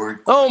this word?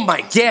 Oh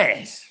my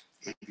gosh.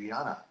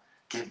 Adriana,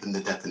 give them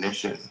the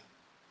definition.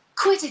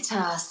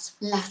 Quidditas,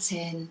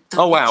 Latin.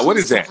 Oh wow, what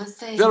is that? Is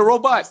that a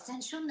robot? The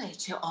essential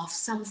nature of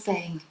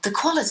something. The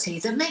quality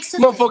that makes a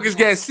motherfuckers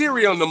got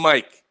Siri on the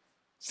mic.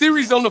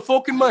 Siri's on the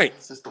fucking mic.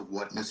 This is the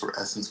whatness or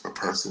essence of a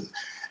person.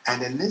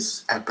 And in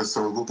this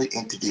episode, we'll be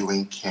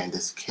interviewing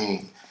Candace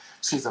King.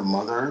 She's a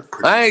mother.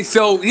 All right,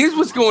 so here's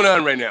what's going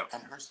on right now.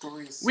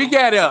 We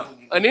got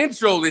an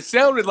intro that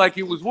sounded like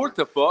it was worth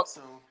the fuck,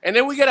 and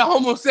then we got a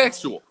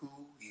homosexual.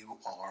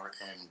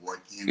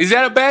 Is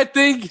that a bad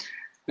thing?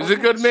 It's a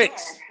good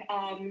mix.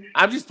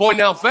 I'm just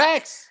pointing out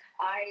facts.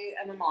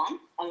 I am a mom.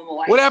 I'm a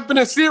wife. What happened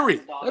to Siri?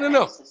 I don't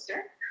know.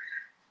 Sister.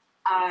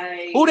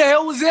 Who the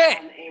hell was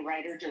that? I'm a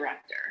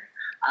writer-director.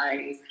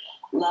 I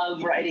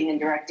love writing and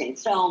directing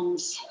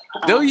films.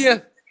 Do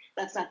you?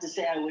 That's not to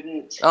say I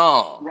wouldn't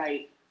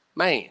write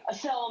a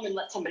film and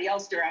let somebody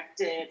else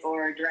direct it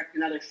or direct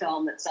another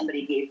film that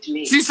somebody gave to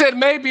me. She said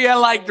maybe I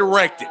like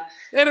directing.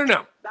 I don't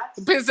know.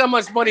 Depends how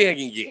much money I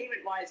can get.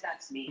 Payment-wise,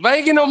 that's me. If I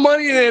ain't get no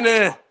money,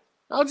 then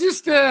I'll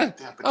just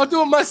I'll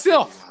do it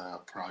myself.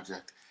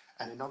 Project.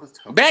 And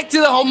back to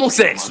the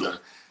homosexual.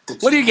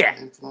 What do you got?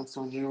 Influence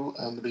on you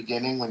in the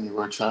beginning when you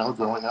were a child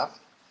growing up?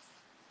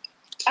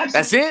 Absolutely.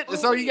 That's it?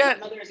 That's all you got?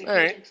 My mother is a all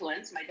huge right.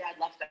 influence. My dad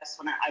left us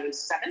when I was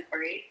 7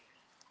 or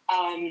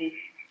 8.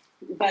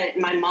 But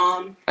my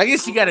mom... I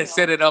guess you got to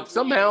set it up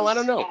somehow. I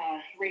don't know.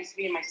 Raised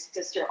me and my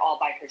sister all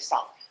by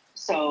herself.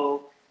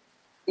 So,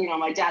 you know,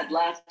 my dad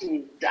left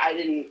and I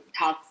didn't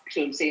talk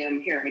to him, see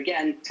him, hear him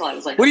again until I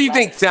was like... What do you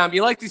think, Tom?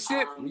 You like this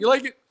shit? You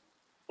like it?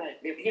 But,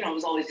 you know, it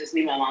was always just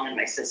me, my mom, and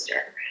my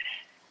sister.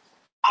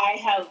 I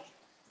have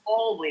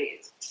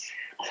always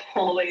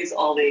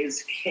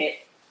hit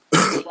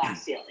the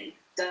glass ceiling.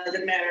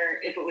 Doesn't matter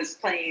if it was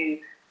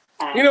playing...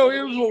 you know,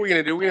 here's what we're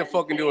going to do. We're going to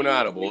fucking do an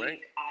audible, right?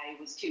 I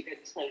was too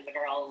good to play with the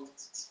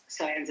girls,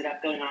 so I ended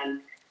up going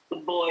on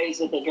with boys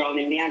with a girl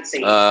named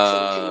Nancy.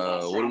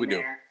 What do we do?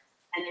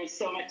 And there's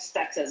so much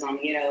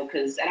sexism, you know,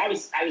 because I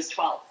was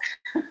 12,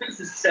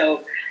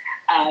 so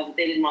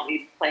they didn't want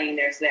me playing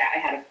there, so I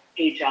had to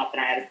age up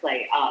and I had to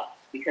play up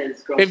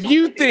because girls. If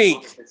you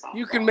think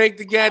you can make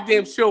the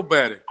goddamn show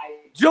better,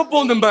 jump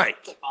on the mic.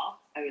 Football.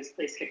 I was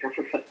place kicker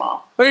for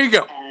football. There you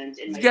go. And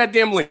in my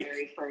goddamn league.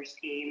 very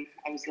first game,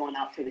 I was going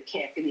out for the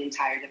kick, and the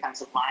entire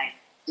defensive line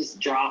just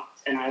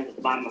dropped, and I was at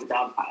the bottom of the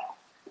dog pile.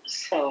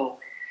 So,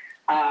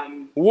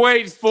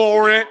 wait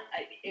for it.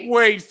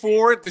 Wait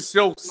for it. The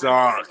show sucks.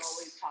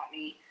 Always taught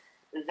me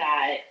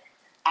that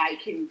I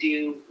can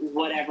do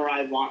whatever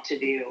I want to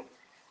do.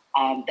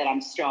 That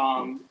I'm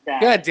strong.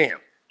 That goddamn.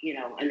 You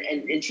know,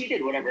 and she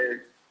did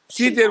whatever.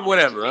 She did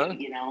whatever, huh?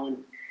 You know, and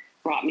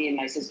brought me and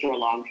my sister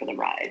along for the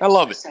ride. I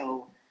love it.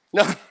 So,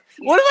 no,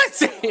 what am I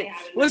saying?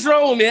 What's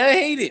wrong with me? I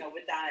hate it.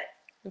 With that,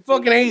 I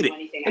fucking hate it.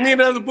 I need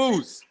another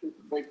booze.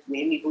 Like,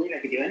 made me believe I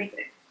could do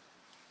anything.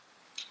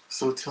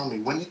 So tell me,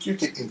 when did you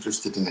get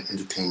interested in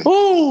entertainment?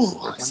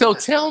 Ooh, so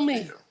tell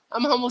me.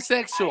 I'm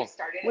homosexual.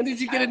 When did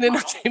you get into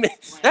entertainment?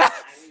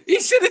 You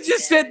should have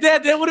just said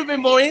that. That would have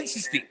been more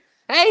interesting.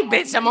 Hey,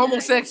 bitch, I'm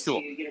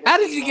homosexual. How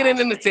did you get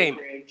into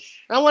entertainment?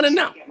 I want to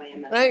know.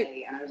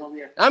 Right?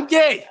 I'm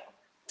gay.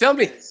 Tell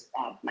me.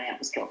 My aunt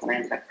was killed and I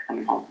ended up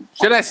coming home.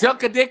 Should I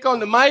suck a dick on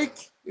the mic?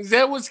 Is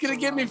that what's going to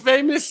get me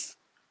famous?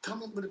 Tell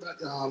me a bit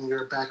about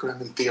your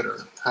background in theater.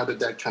 How did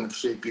that kind of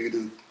shape you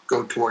to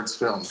go towards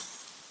film?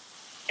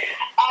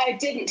 I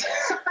didn't.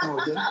 Oh,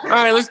 it didn't? All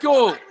right, let's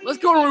go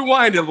and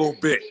rewind a little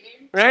bit,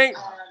 right?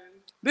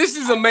 This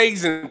is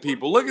amazing,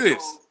 people. Look at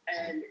this.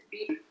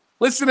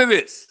 Listen to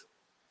this.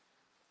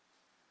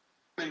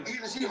 Either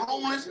she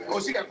homeless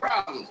or she got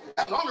problems.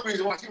 That's the only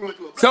reason why she went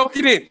to a. Soak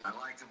it in.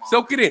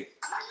 Soak it in.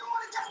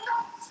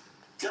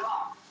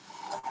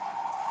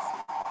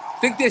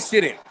 Take this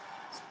shit in.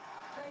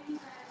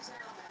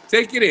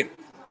 Take it in.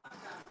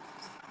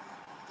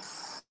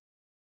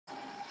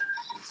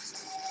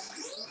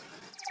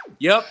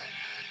 Yep.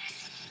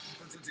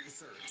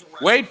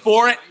 Wait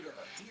for it.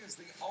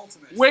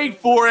 Wait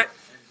for it.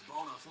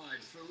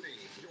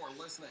 You're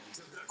listening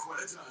to the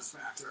Quinnitas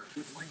Factor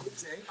with Michael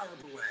J.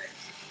 Arbaway.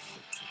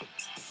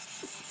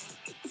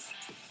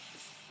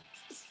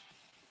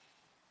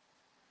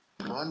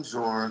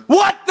 Bonjour.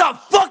 What the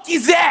fuck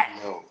is that?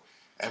 Hello,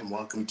 and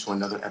welcome to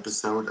another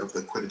episode of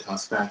the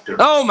Quinnitas Factor.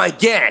 Oh my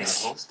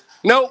gosh.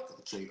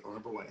 Nope. J.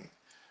 Arbaway.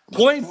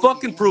 Point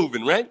fucking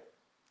proven, right?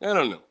 I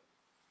don't know.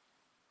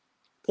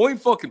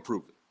 Point fucking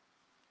proven.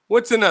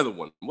 What's another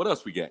one? What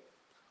else we got?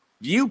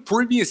 View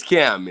previous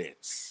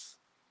comments.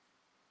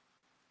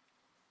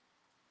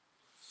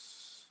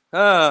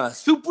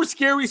 Super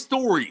scary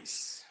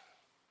stories.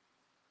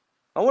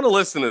 I want to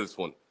listen to this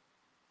one.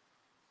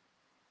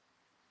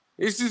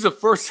 This is the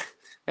first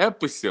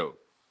episode.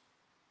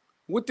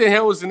 What the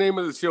hell is the name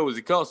of the show? Is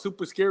it called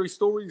Super Scary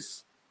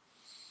Stories?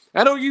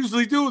 I don't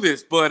usually do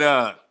this, but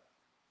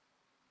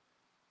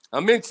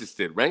I'm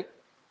interested, right?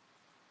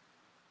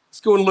 Let's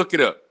go and look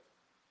it up.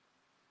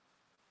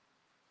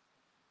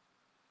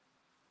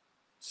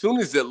 As soon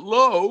as it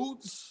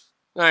loads,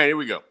 all right, here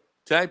we go.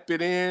 Type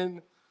it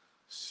in,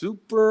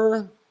 super,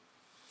 and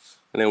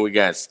then we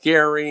got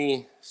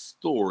scary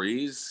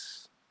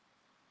stories,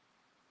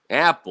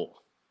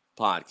 Apple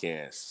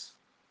Podcasts.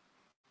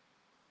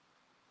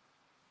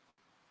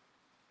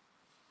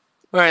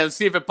 All right, let's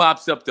see if it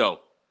pops up,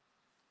 though.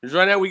 Because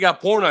right now we got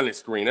porn on the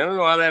screen. I don't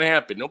know how that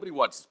happened. Nobody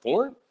watches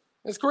porn.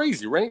 That's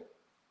crazy, right?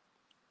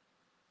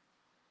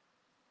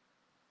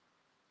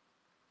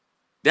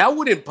 That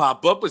wouldn't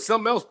pop up, but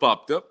something else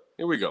popped up.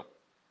 Here we go.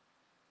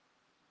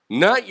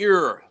 Not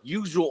your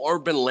usual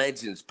urban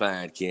legends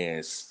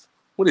podcast.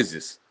 What is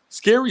this?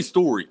 Scary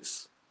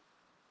stories.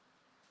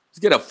 It's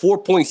got a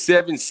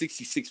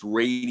 4.766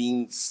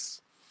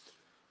 ratings.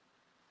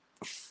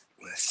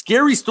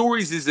 Scary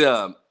stories is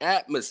an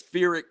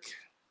atmospheric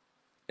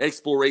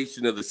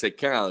exploration of the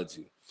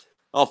psychology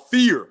of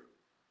fear.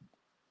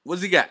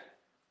 What's he got?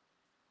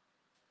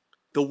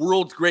 The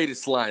world's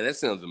greatest lie. That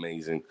sounds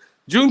amazing.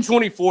 June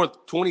 24th,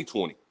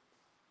 2020.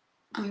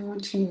 I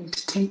want you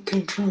to take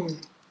control.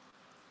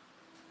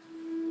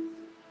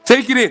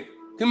 Take it in.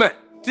 Come on.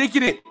 Take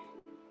it in.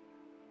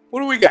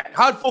 What do we got?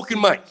 Hot fucking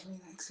mic.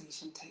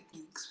 Relaxation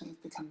techniques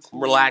we've become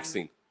I'm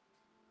relaxing.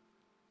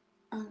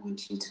 I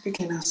want you to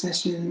begin our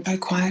session by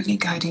quietly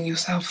guiding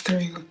yourself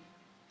through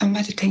a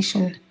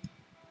meditation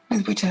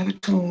with whichever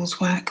tools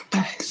work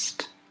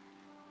best.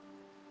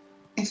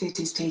 If it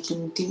is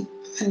taking deep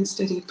and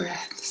steady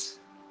breaths,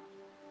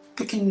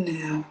 begin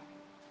now.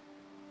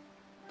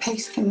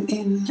 Pace them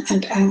in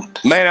and out.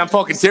 Man, I'm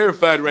fucking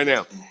terrified right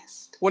now.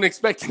 Wasn't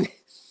expecting it.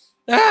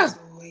 As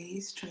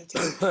always, try to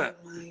keep in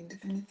mind of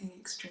anything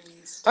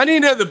extraneous. I need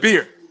another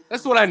beer.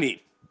 That's what I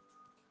need.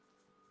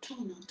 Try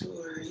not to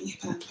worry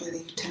about whether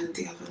you turned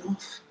the oven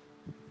off.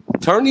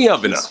 Turn the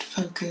oven up. Just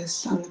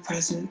focus on the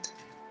present.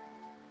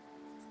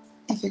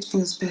 If it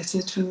feels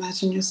better to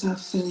imagine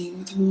yourself filling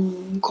with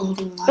warm,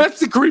 golden light. That's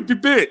the creepy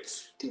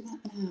bitch. Do that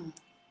now.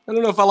 I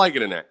don't know if I like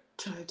it or not.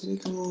 Try to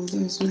ignore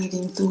those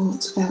nagging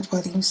thoughts about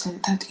whether you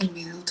sent that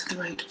email to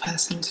the right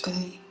person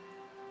today.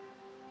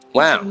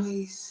 Wow.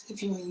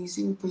 If you are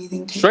using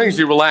breathing technique,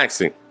 Strangely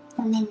relaxing.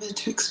 remember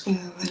to expel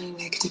any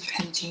negative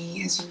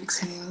energy as you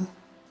exhale.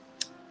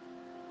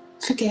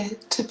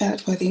 Forget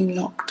about whether you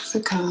locked the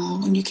car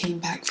when you came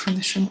back from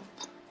the shop.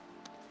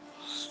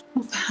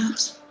 Or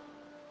perhaps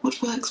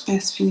what works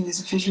best for you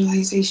is a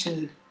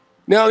visualization.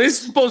 Now, this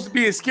is supposed to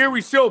be a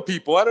scary show,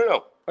 people. I don't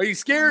know. Are you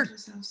scared?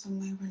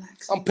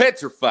 I'm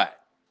petrified.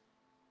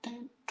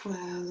 Dwell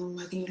on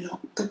whether you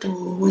locked the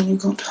door when you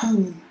got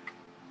home.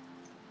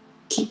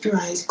 Keep your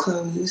eyes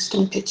closed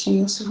and picture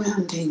your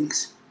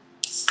surroundings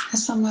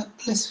as somewhat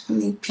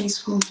blissfully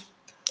peaceful.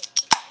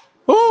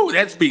 Ooh,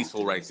 that's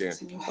peaceful right there.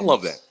 I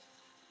love that.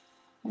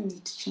 No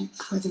need to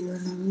check whether you're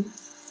alone.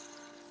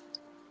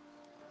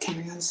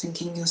 Carry on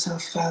sinking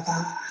yourself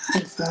further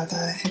and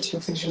further into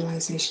your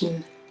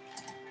visualization.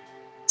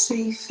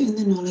 Safe in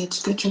the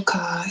knowledge that your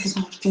car is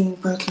not being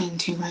broken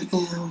into right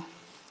now.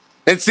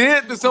 That's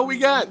it? That's all we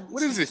got?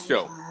 What is this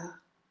show?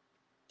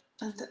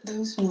 And that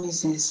those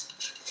noises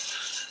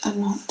are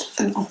not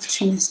an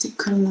opportunistic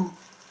criminal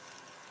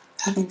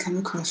having come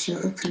across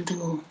your open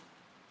door.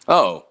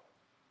 Oh.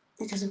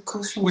 Because of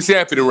course you What's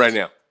happening right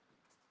now?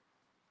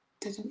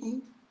 didn't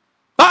you?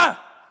 Ah!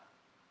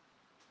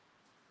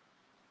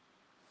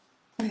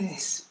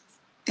 This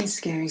is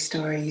Scary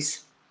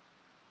Stories.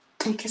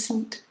 Take a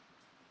seat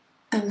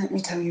and let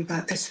me tell you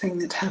about this thing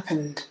that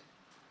happened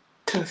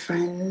to a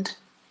friend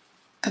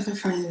of a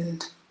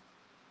friend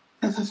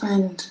of a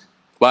friend.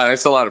 Wow,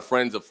 that's a lot of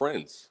friends of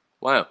friends.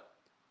 Wow.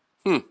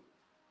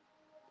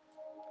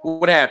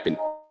 What happened?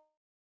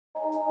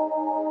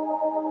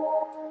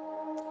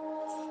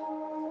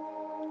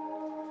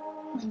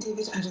 When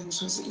David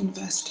Adams was at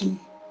university,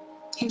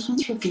 he was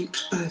once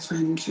rebuked by a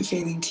friend for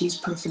failing to use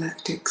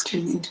prophylactics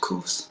during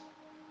intercourse.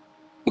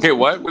 Okay,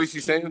 what? What is she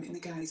saying? In the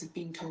guise of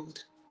being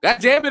told. God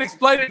damn it,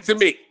 explain it to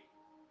me.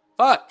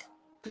 Fuck.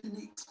 For the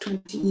next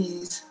 20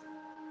 years.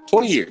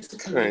 20 years. This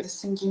became All right. the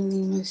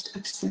singularly most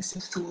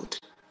obsessive thought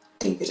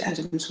David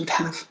Adams would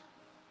have.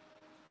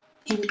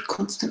 He would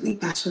constantly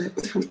battle it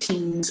with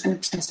routines and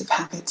obsessive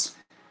habits,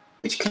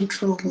 which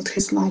controlled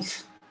his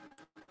life.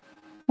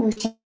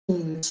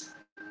 Routines,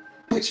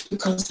 which would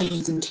cause the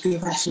reason to be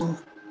irrational.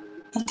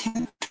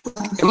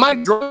 Am I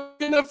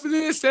drunk enough for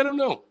this? I don't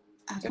know.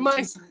 Am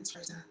I? Science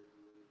writer,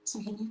 so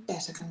he knew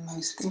better than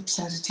most the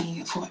absurdity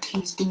of what he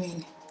was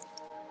doing.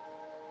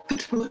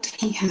 But what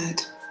he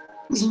had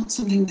was not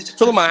something that...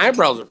 Some of my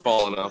eyebrows are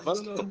falling off. I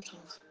don't know.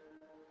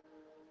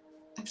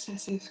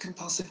 Obsessive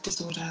compulsive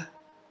disorder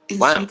is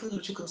Wow. a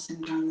psychological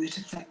syndrome that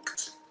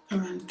affects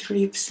around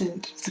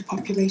 3% of the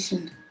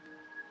population.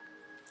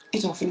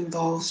 It often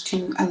involves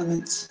two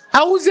elements.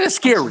 How is that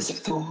scary? Obsessive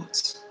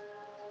thoughts.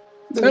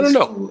 I don't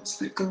know. Thoughts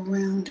that go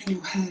round in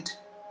your head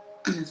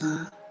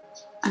over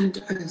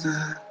and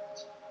over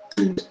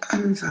and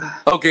over.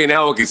 Okay,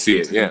 now I can see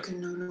it, until yeah. You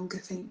can no longer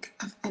think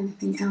of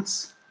anything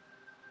else.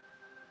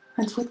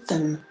 And with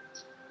them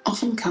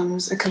often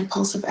comes a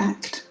compulsive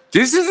act.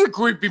 This is a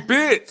creepy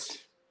bitch.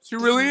 She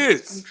really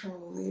is.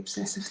 Control the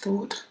obsessive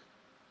thought.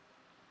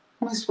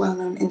 Most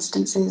well-known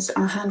instances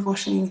are hand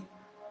washing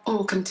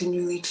or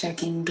continually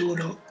checking door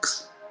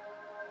locks.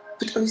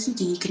 But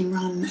OCD can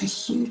run a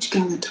huge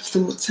gamut of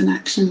thoughts and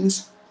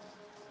actions.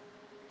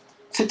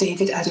 For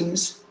David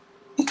Adams,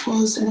 it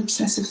was an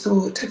obsessive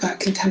thought about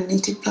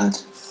contaminated blood.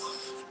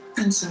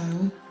 And so,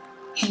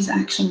 his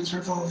actions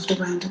revolved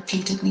around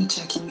repeatedly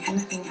checking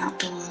anything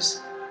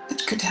outdoors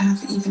that could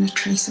have even a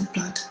trace of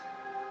blood.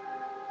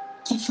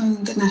 He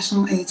phoned the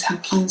National AIDS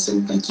helpline so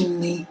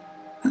regularly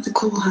that the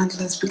call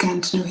handlers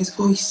began to know his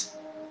voice,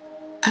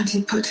 and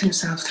he put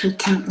himself through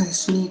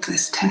countless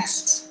needless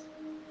tests.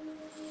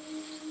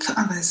 For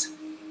others,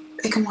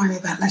 they can worry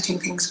about letting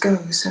things go,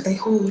 so they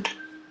hoard.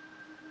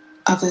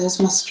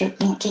 Others must strip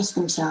not just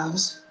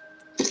themselves,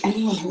 but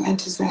anyone who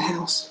enters their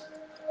house,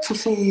 for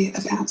fear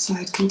of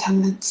outside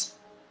contaminants.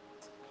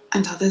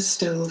 And others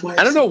still worry.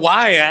 I don't know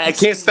why. I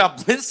can't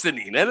stop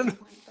listening. I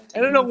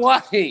don't know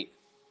why.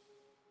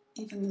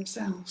 Even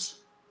themselves.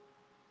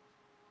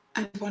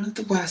 And one of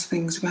the worst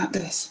things about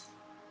this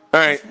All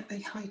right. is that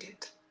they hide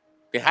it.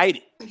 They hide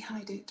it. They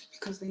hide it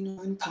because they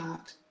know in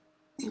part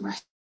the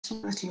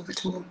irrationality of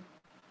it all.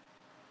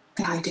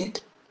 They hide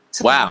it.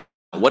 So Wow.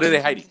 What are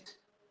they hiding?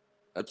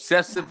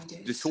 Obsessive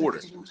They disorder.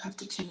 do not have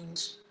to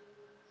change.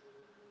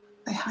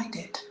 They hide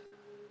it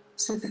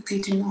so that they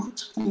do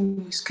not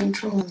lose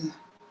control.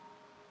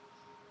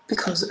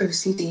 Because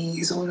OCD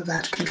is all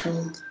about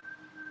control.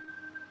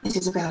 It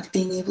is about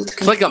being able to...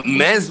 It's like a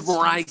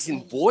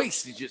mesmerizing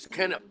voice that just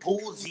kind of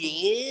pulls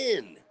you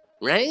in,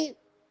 right?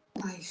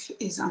 Life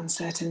is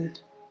uncertain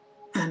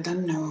and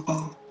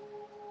unknowable.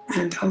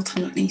 And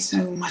ultimately,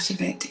 so much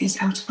of it is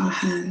out of our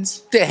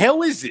hands. The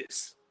hell is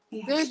this?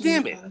 The God actions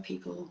damn of it. other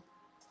people,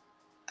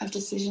 of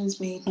decisions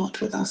made not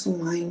with us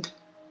in mind,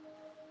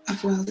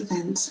 of world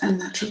events and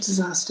natural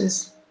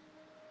disasters,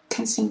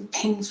 can seem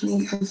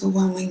painfully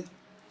overwhelming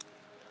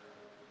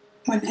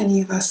when any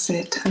of us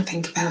sit and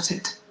think about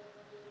it.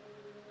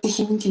 The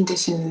human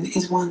condition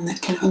is one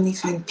that can only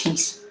find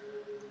peace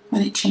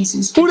when it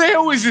chooses to... Who the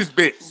hell is this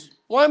bitch?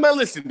 Why am I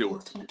listening to her? The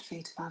ultimate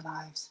fate of our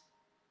lives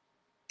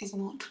is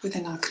not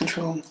within our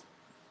control.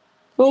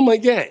 Oh my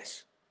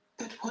gosh.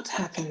 But what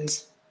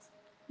happens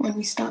when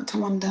we start to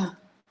wonder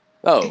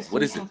Oh, if what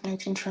we is it? have no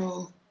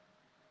control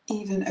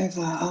even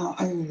over our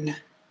own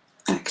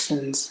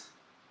actions?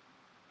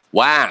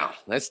 Wow,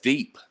 that's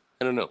deep.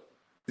 I don't know.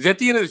 Is that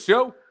the end of the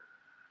show?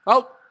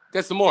 Oh,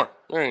 got some more.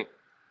 All right.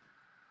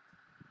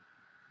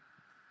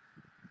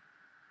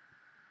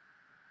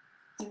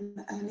 In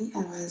the early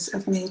hours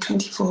of May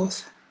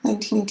 24th,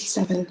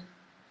 1987,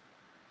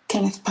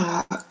 Kenneth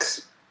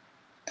Parks,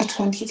 a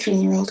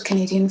 23-year-old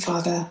Canadian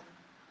father,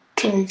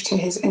 drove to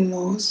his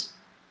in-laws.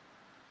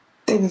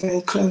 They were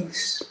very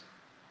close.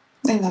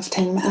 They loved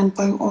him, and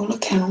by all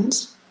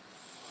accounts,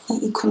 he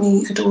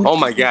equally adored Oh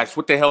my him. gosh,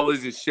 what the hell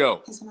is this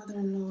show? His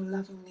mother-in-law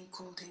lovingly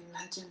called him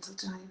her gentle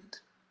giant.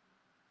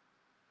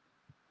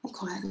 He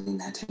quietly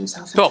let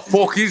himself The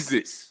fuck is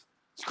this?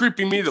 It's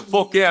creeping me the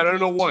fuck out. I don't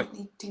know why.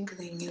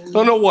 tingling in the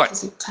Don't know what.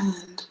 as it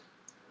turned,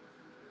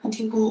 and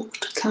he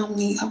walked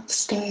calmly up the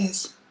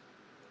stairs,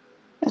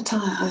 a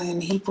tire iron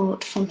he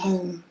brought from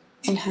home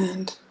in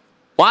hand.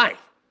 Why?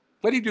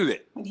 Why do you do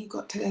that? When he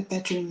got to their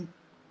bedroom,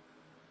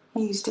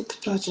 he used it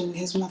to bludgeon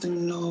his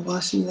mother-in-law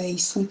while she lay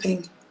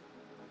sleeping.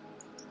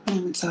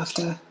 Moments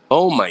after,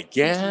 Oh my he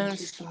told gosh.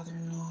 his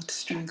father-in-law to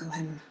strangle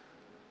him.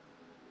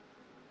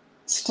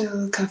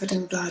 Still covered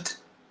in blood,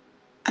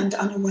 and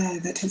unaware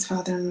that his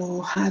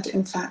father-in-law had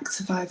in fact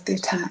survived the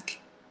attack,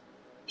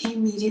 He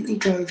immediately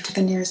drove to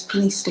the nearest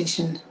police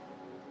station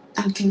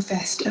and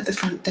confessed at the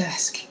front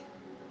desk.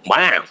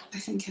 Wow. I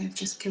think I've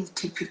just killed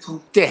 2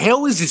 people. The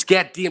hell is this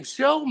goddamn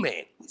show,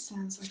 man? It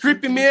sounds like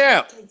Stripping me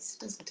out. case,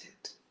 doesn't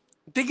it?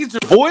 I think it's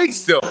her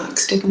voice, though.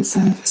 Parks didn't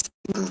serve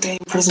a single day in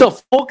What prison.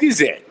 the fuck is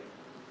that?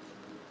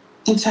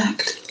 In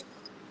fact,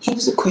 he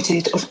was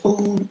acquitted of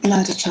all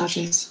murder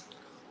charges.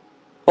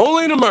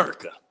 Only in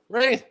America,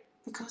 right?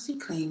 Because he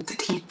claimed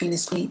that he'd been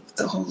asleep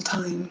the whole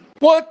time.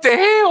 What the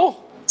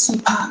hell?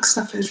 St. Parks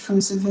suffered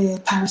from severe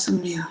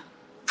parasomnia,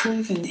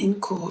 proven in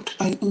court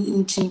by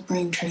EEG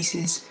brain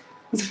traces,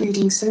 with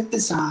readings so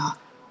bizarre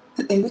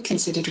that they were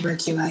considered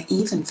regular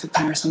even for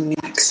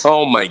parasomniacs.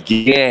 Oh my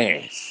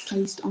gosh.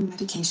 Placed on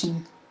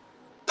medication,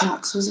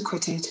 Parks was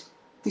acquitted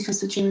because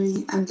the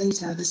jury and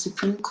later the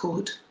Supreme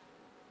Court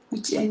were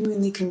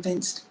genuinely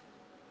convinced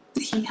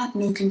that he had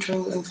no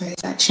control over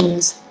his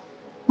actions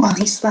while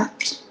he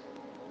slept.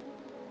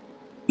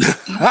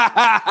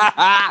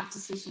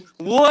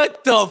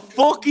 What the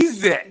fuck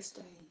is that?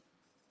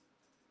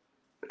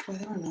 But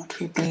whether or not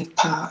we believe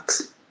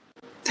Parks,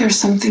 there is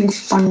something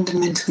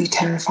fundamentally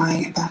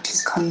terrifying about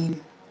his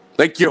claim.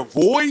 Like your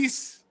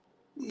voice?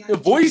 Your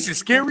voice is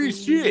scary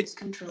as We lose shit.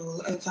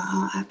 control over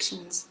our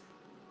actions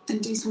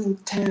and do something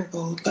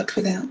terrible, but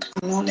without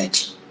our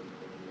knowledge,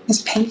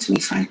 is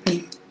painfully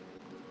frightening.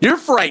 You're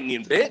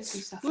frightening,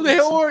 bitch. Who the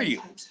hell are you?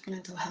 Types of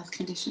mental health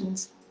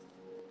conditions.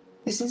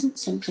 This isn't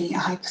simply a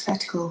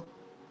hypothetical,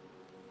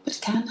 but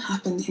can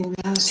happen in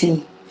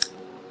reality.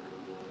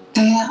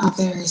 There are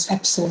various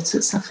episodes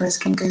that sufferers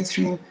can go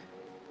through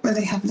where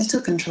they have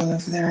little control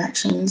over their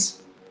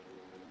actions.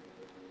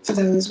 For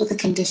those with a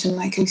condition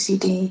like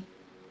OCD,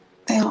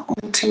 they are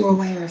all too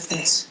aware of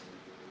this,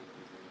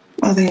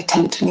 while they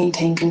attempt to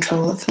maintain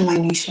control of the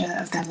minutiae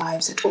of their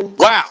lives at all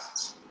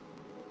costs.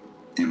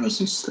 They're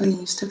also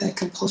slaves to their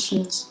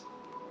compulsions,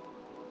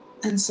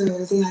 and so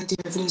the idea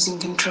of losing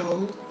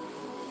control,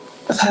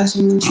 of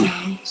hurting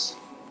themselves,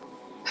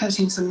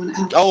 hurting someone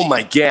else, Oh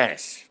my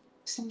gosh.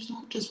 seems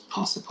not just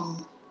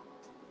possible,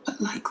 but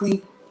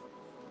likely.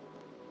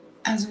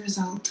 As a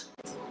result,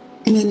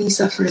 many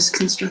sufferers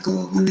can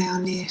struggle when they are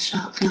near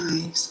sharp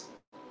knives,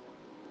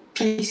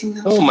 placing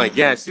them Oh my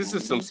gosh. This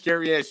is some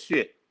scary ass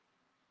shit.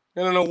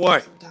 I don't know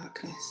why.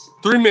 darkness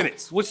 3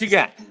 minutes. What you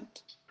got?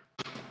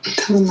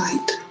 to the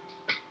light.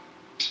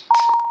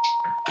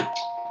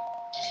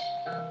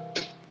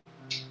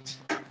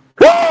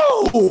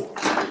 Whoa!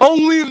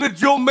 Only in the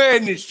Joe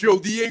Madness Show,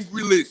 the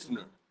angry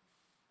listener.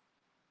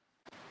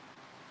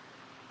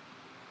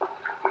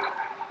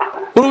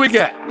 What do we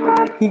got?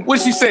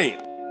 What's she saying?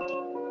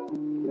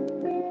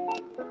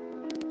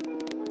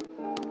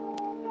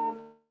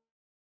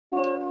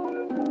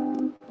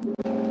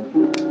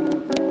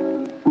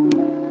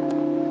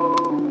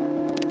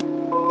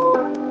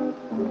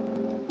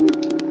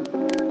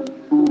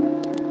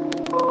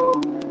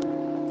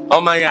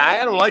 Oh my God,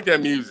 I don't like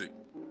that music.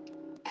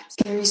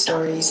 Scary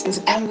Stories is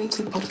a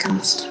bi-weekly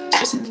podcast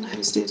written and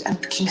hosted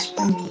and produced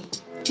by me,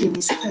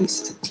 Julie's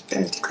host,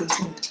 Verity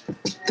Clayton.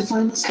 The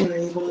final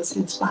story was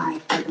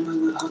inspired by the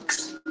Momo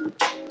Hooks.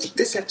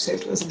 This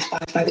episode was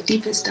inspired by the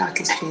deepest,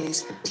 darkest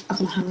fears of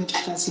Mohammed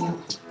Fazil.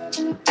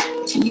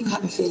 If you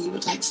have a fear you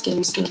would like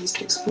Scary Stories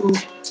to explore,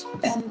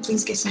 then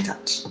please get in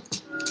touch.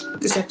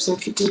 This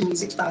episode featured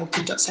music by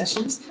Blue Dot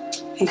Sessions,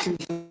 who can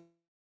be found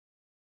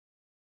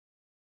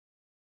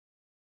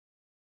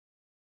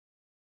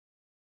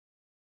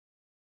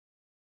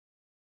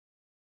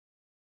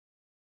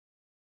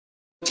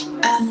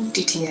and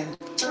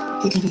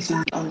DTN, who can be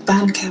found on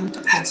Bandcamp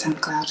and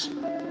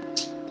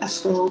SoundCloud.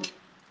 That's all. All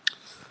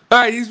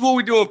right, here's what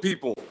we're doing,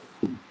 people.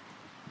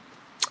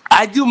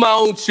 I do my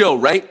own show,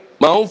 right?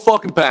 My own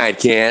fucking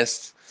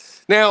podcast.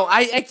 Now,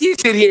 I can't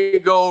sit here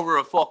and go over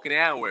a fucking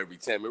hour every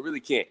time. I really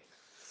can't.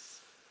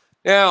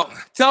 Now,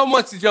 tell them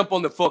once to jump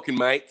on the fucking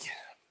mic.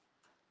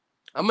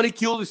 I'm going to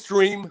kill the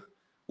stream.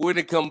 We're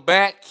going to come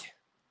back.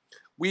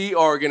 We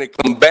are going to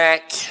come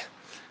back,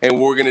 and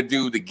we're going to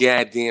do the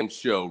goddamn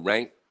show,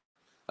 right?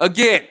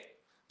 Again,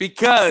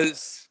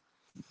 because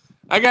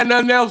I got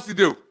nothing else to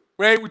do,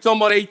 right? We're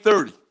talking about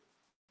 8:30.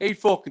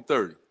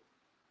 8:30.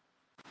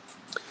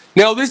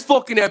 Now, this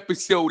fucking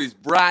episode is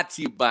brought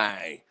to you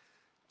by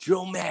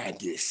Joe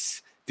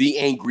Madness, the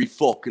angry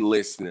fucking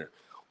listener.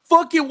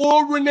 Fucking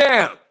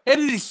world-renowned, head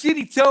of the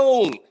shitty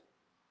tone.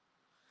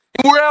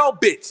 And we're out,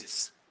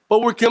 bitches.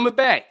 But we're coming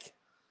back.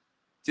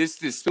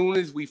 Just as soon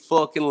as we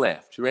fucking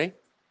left, right?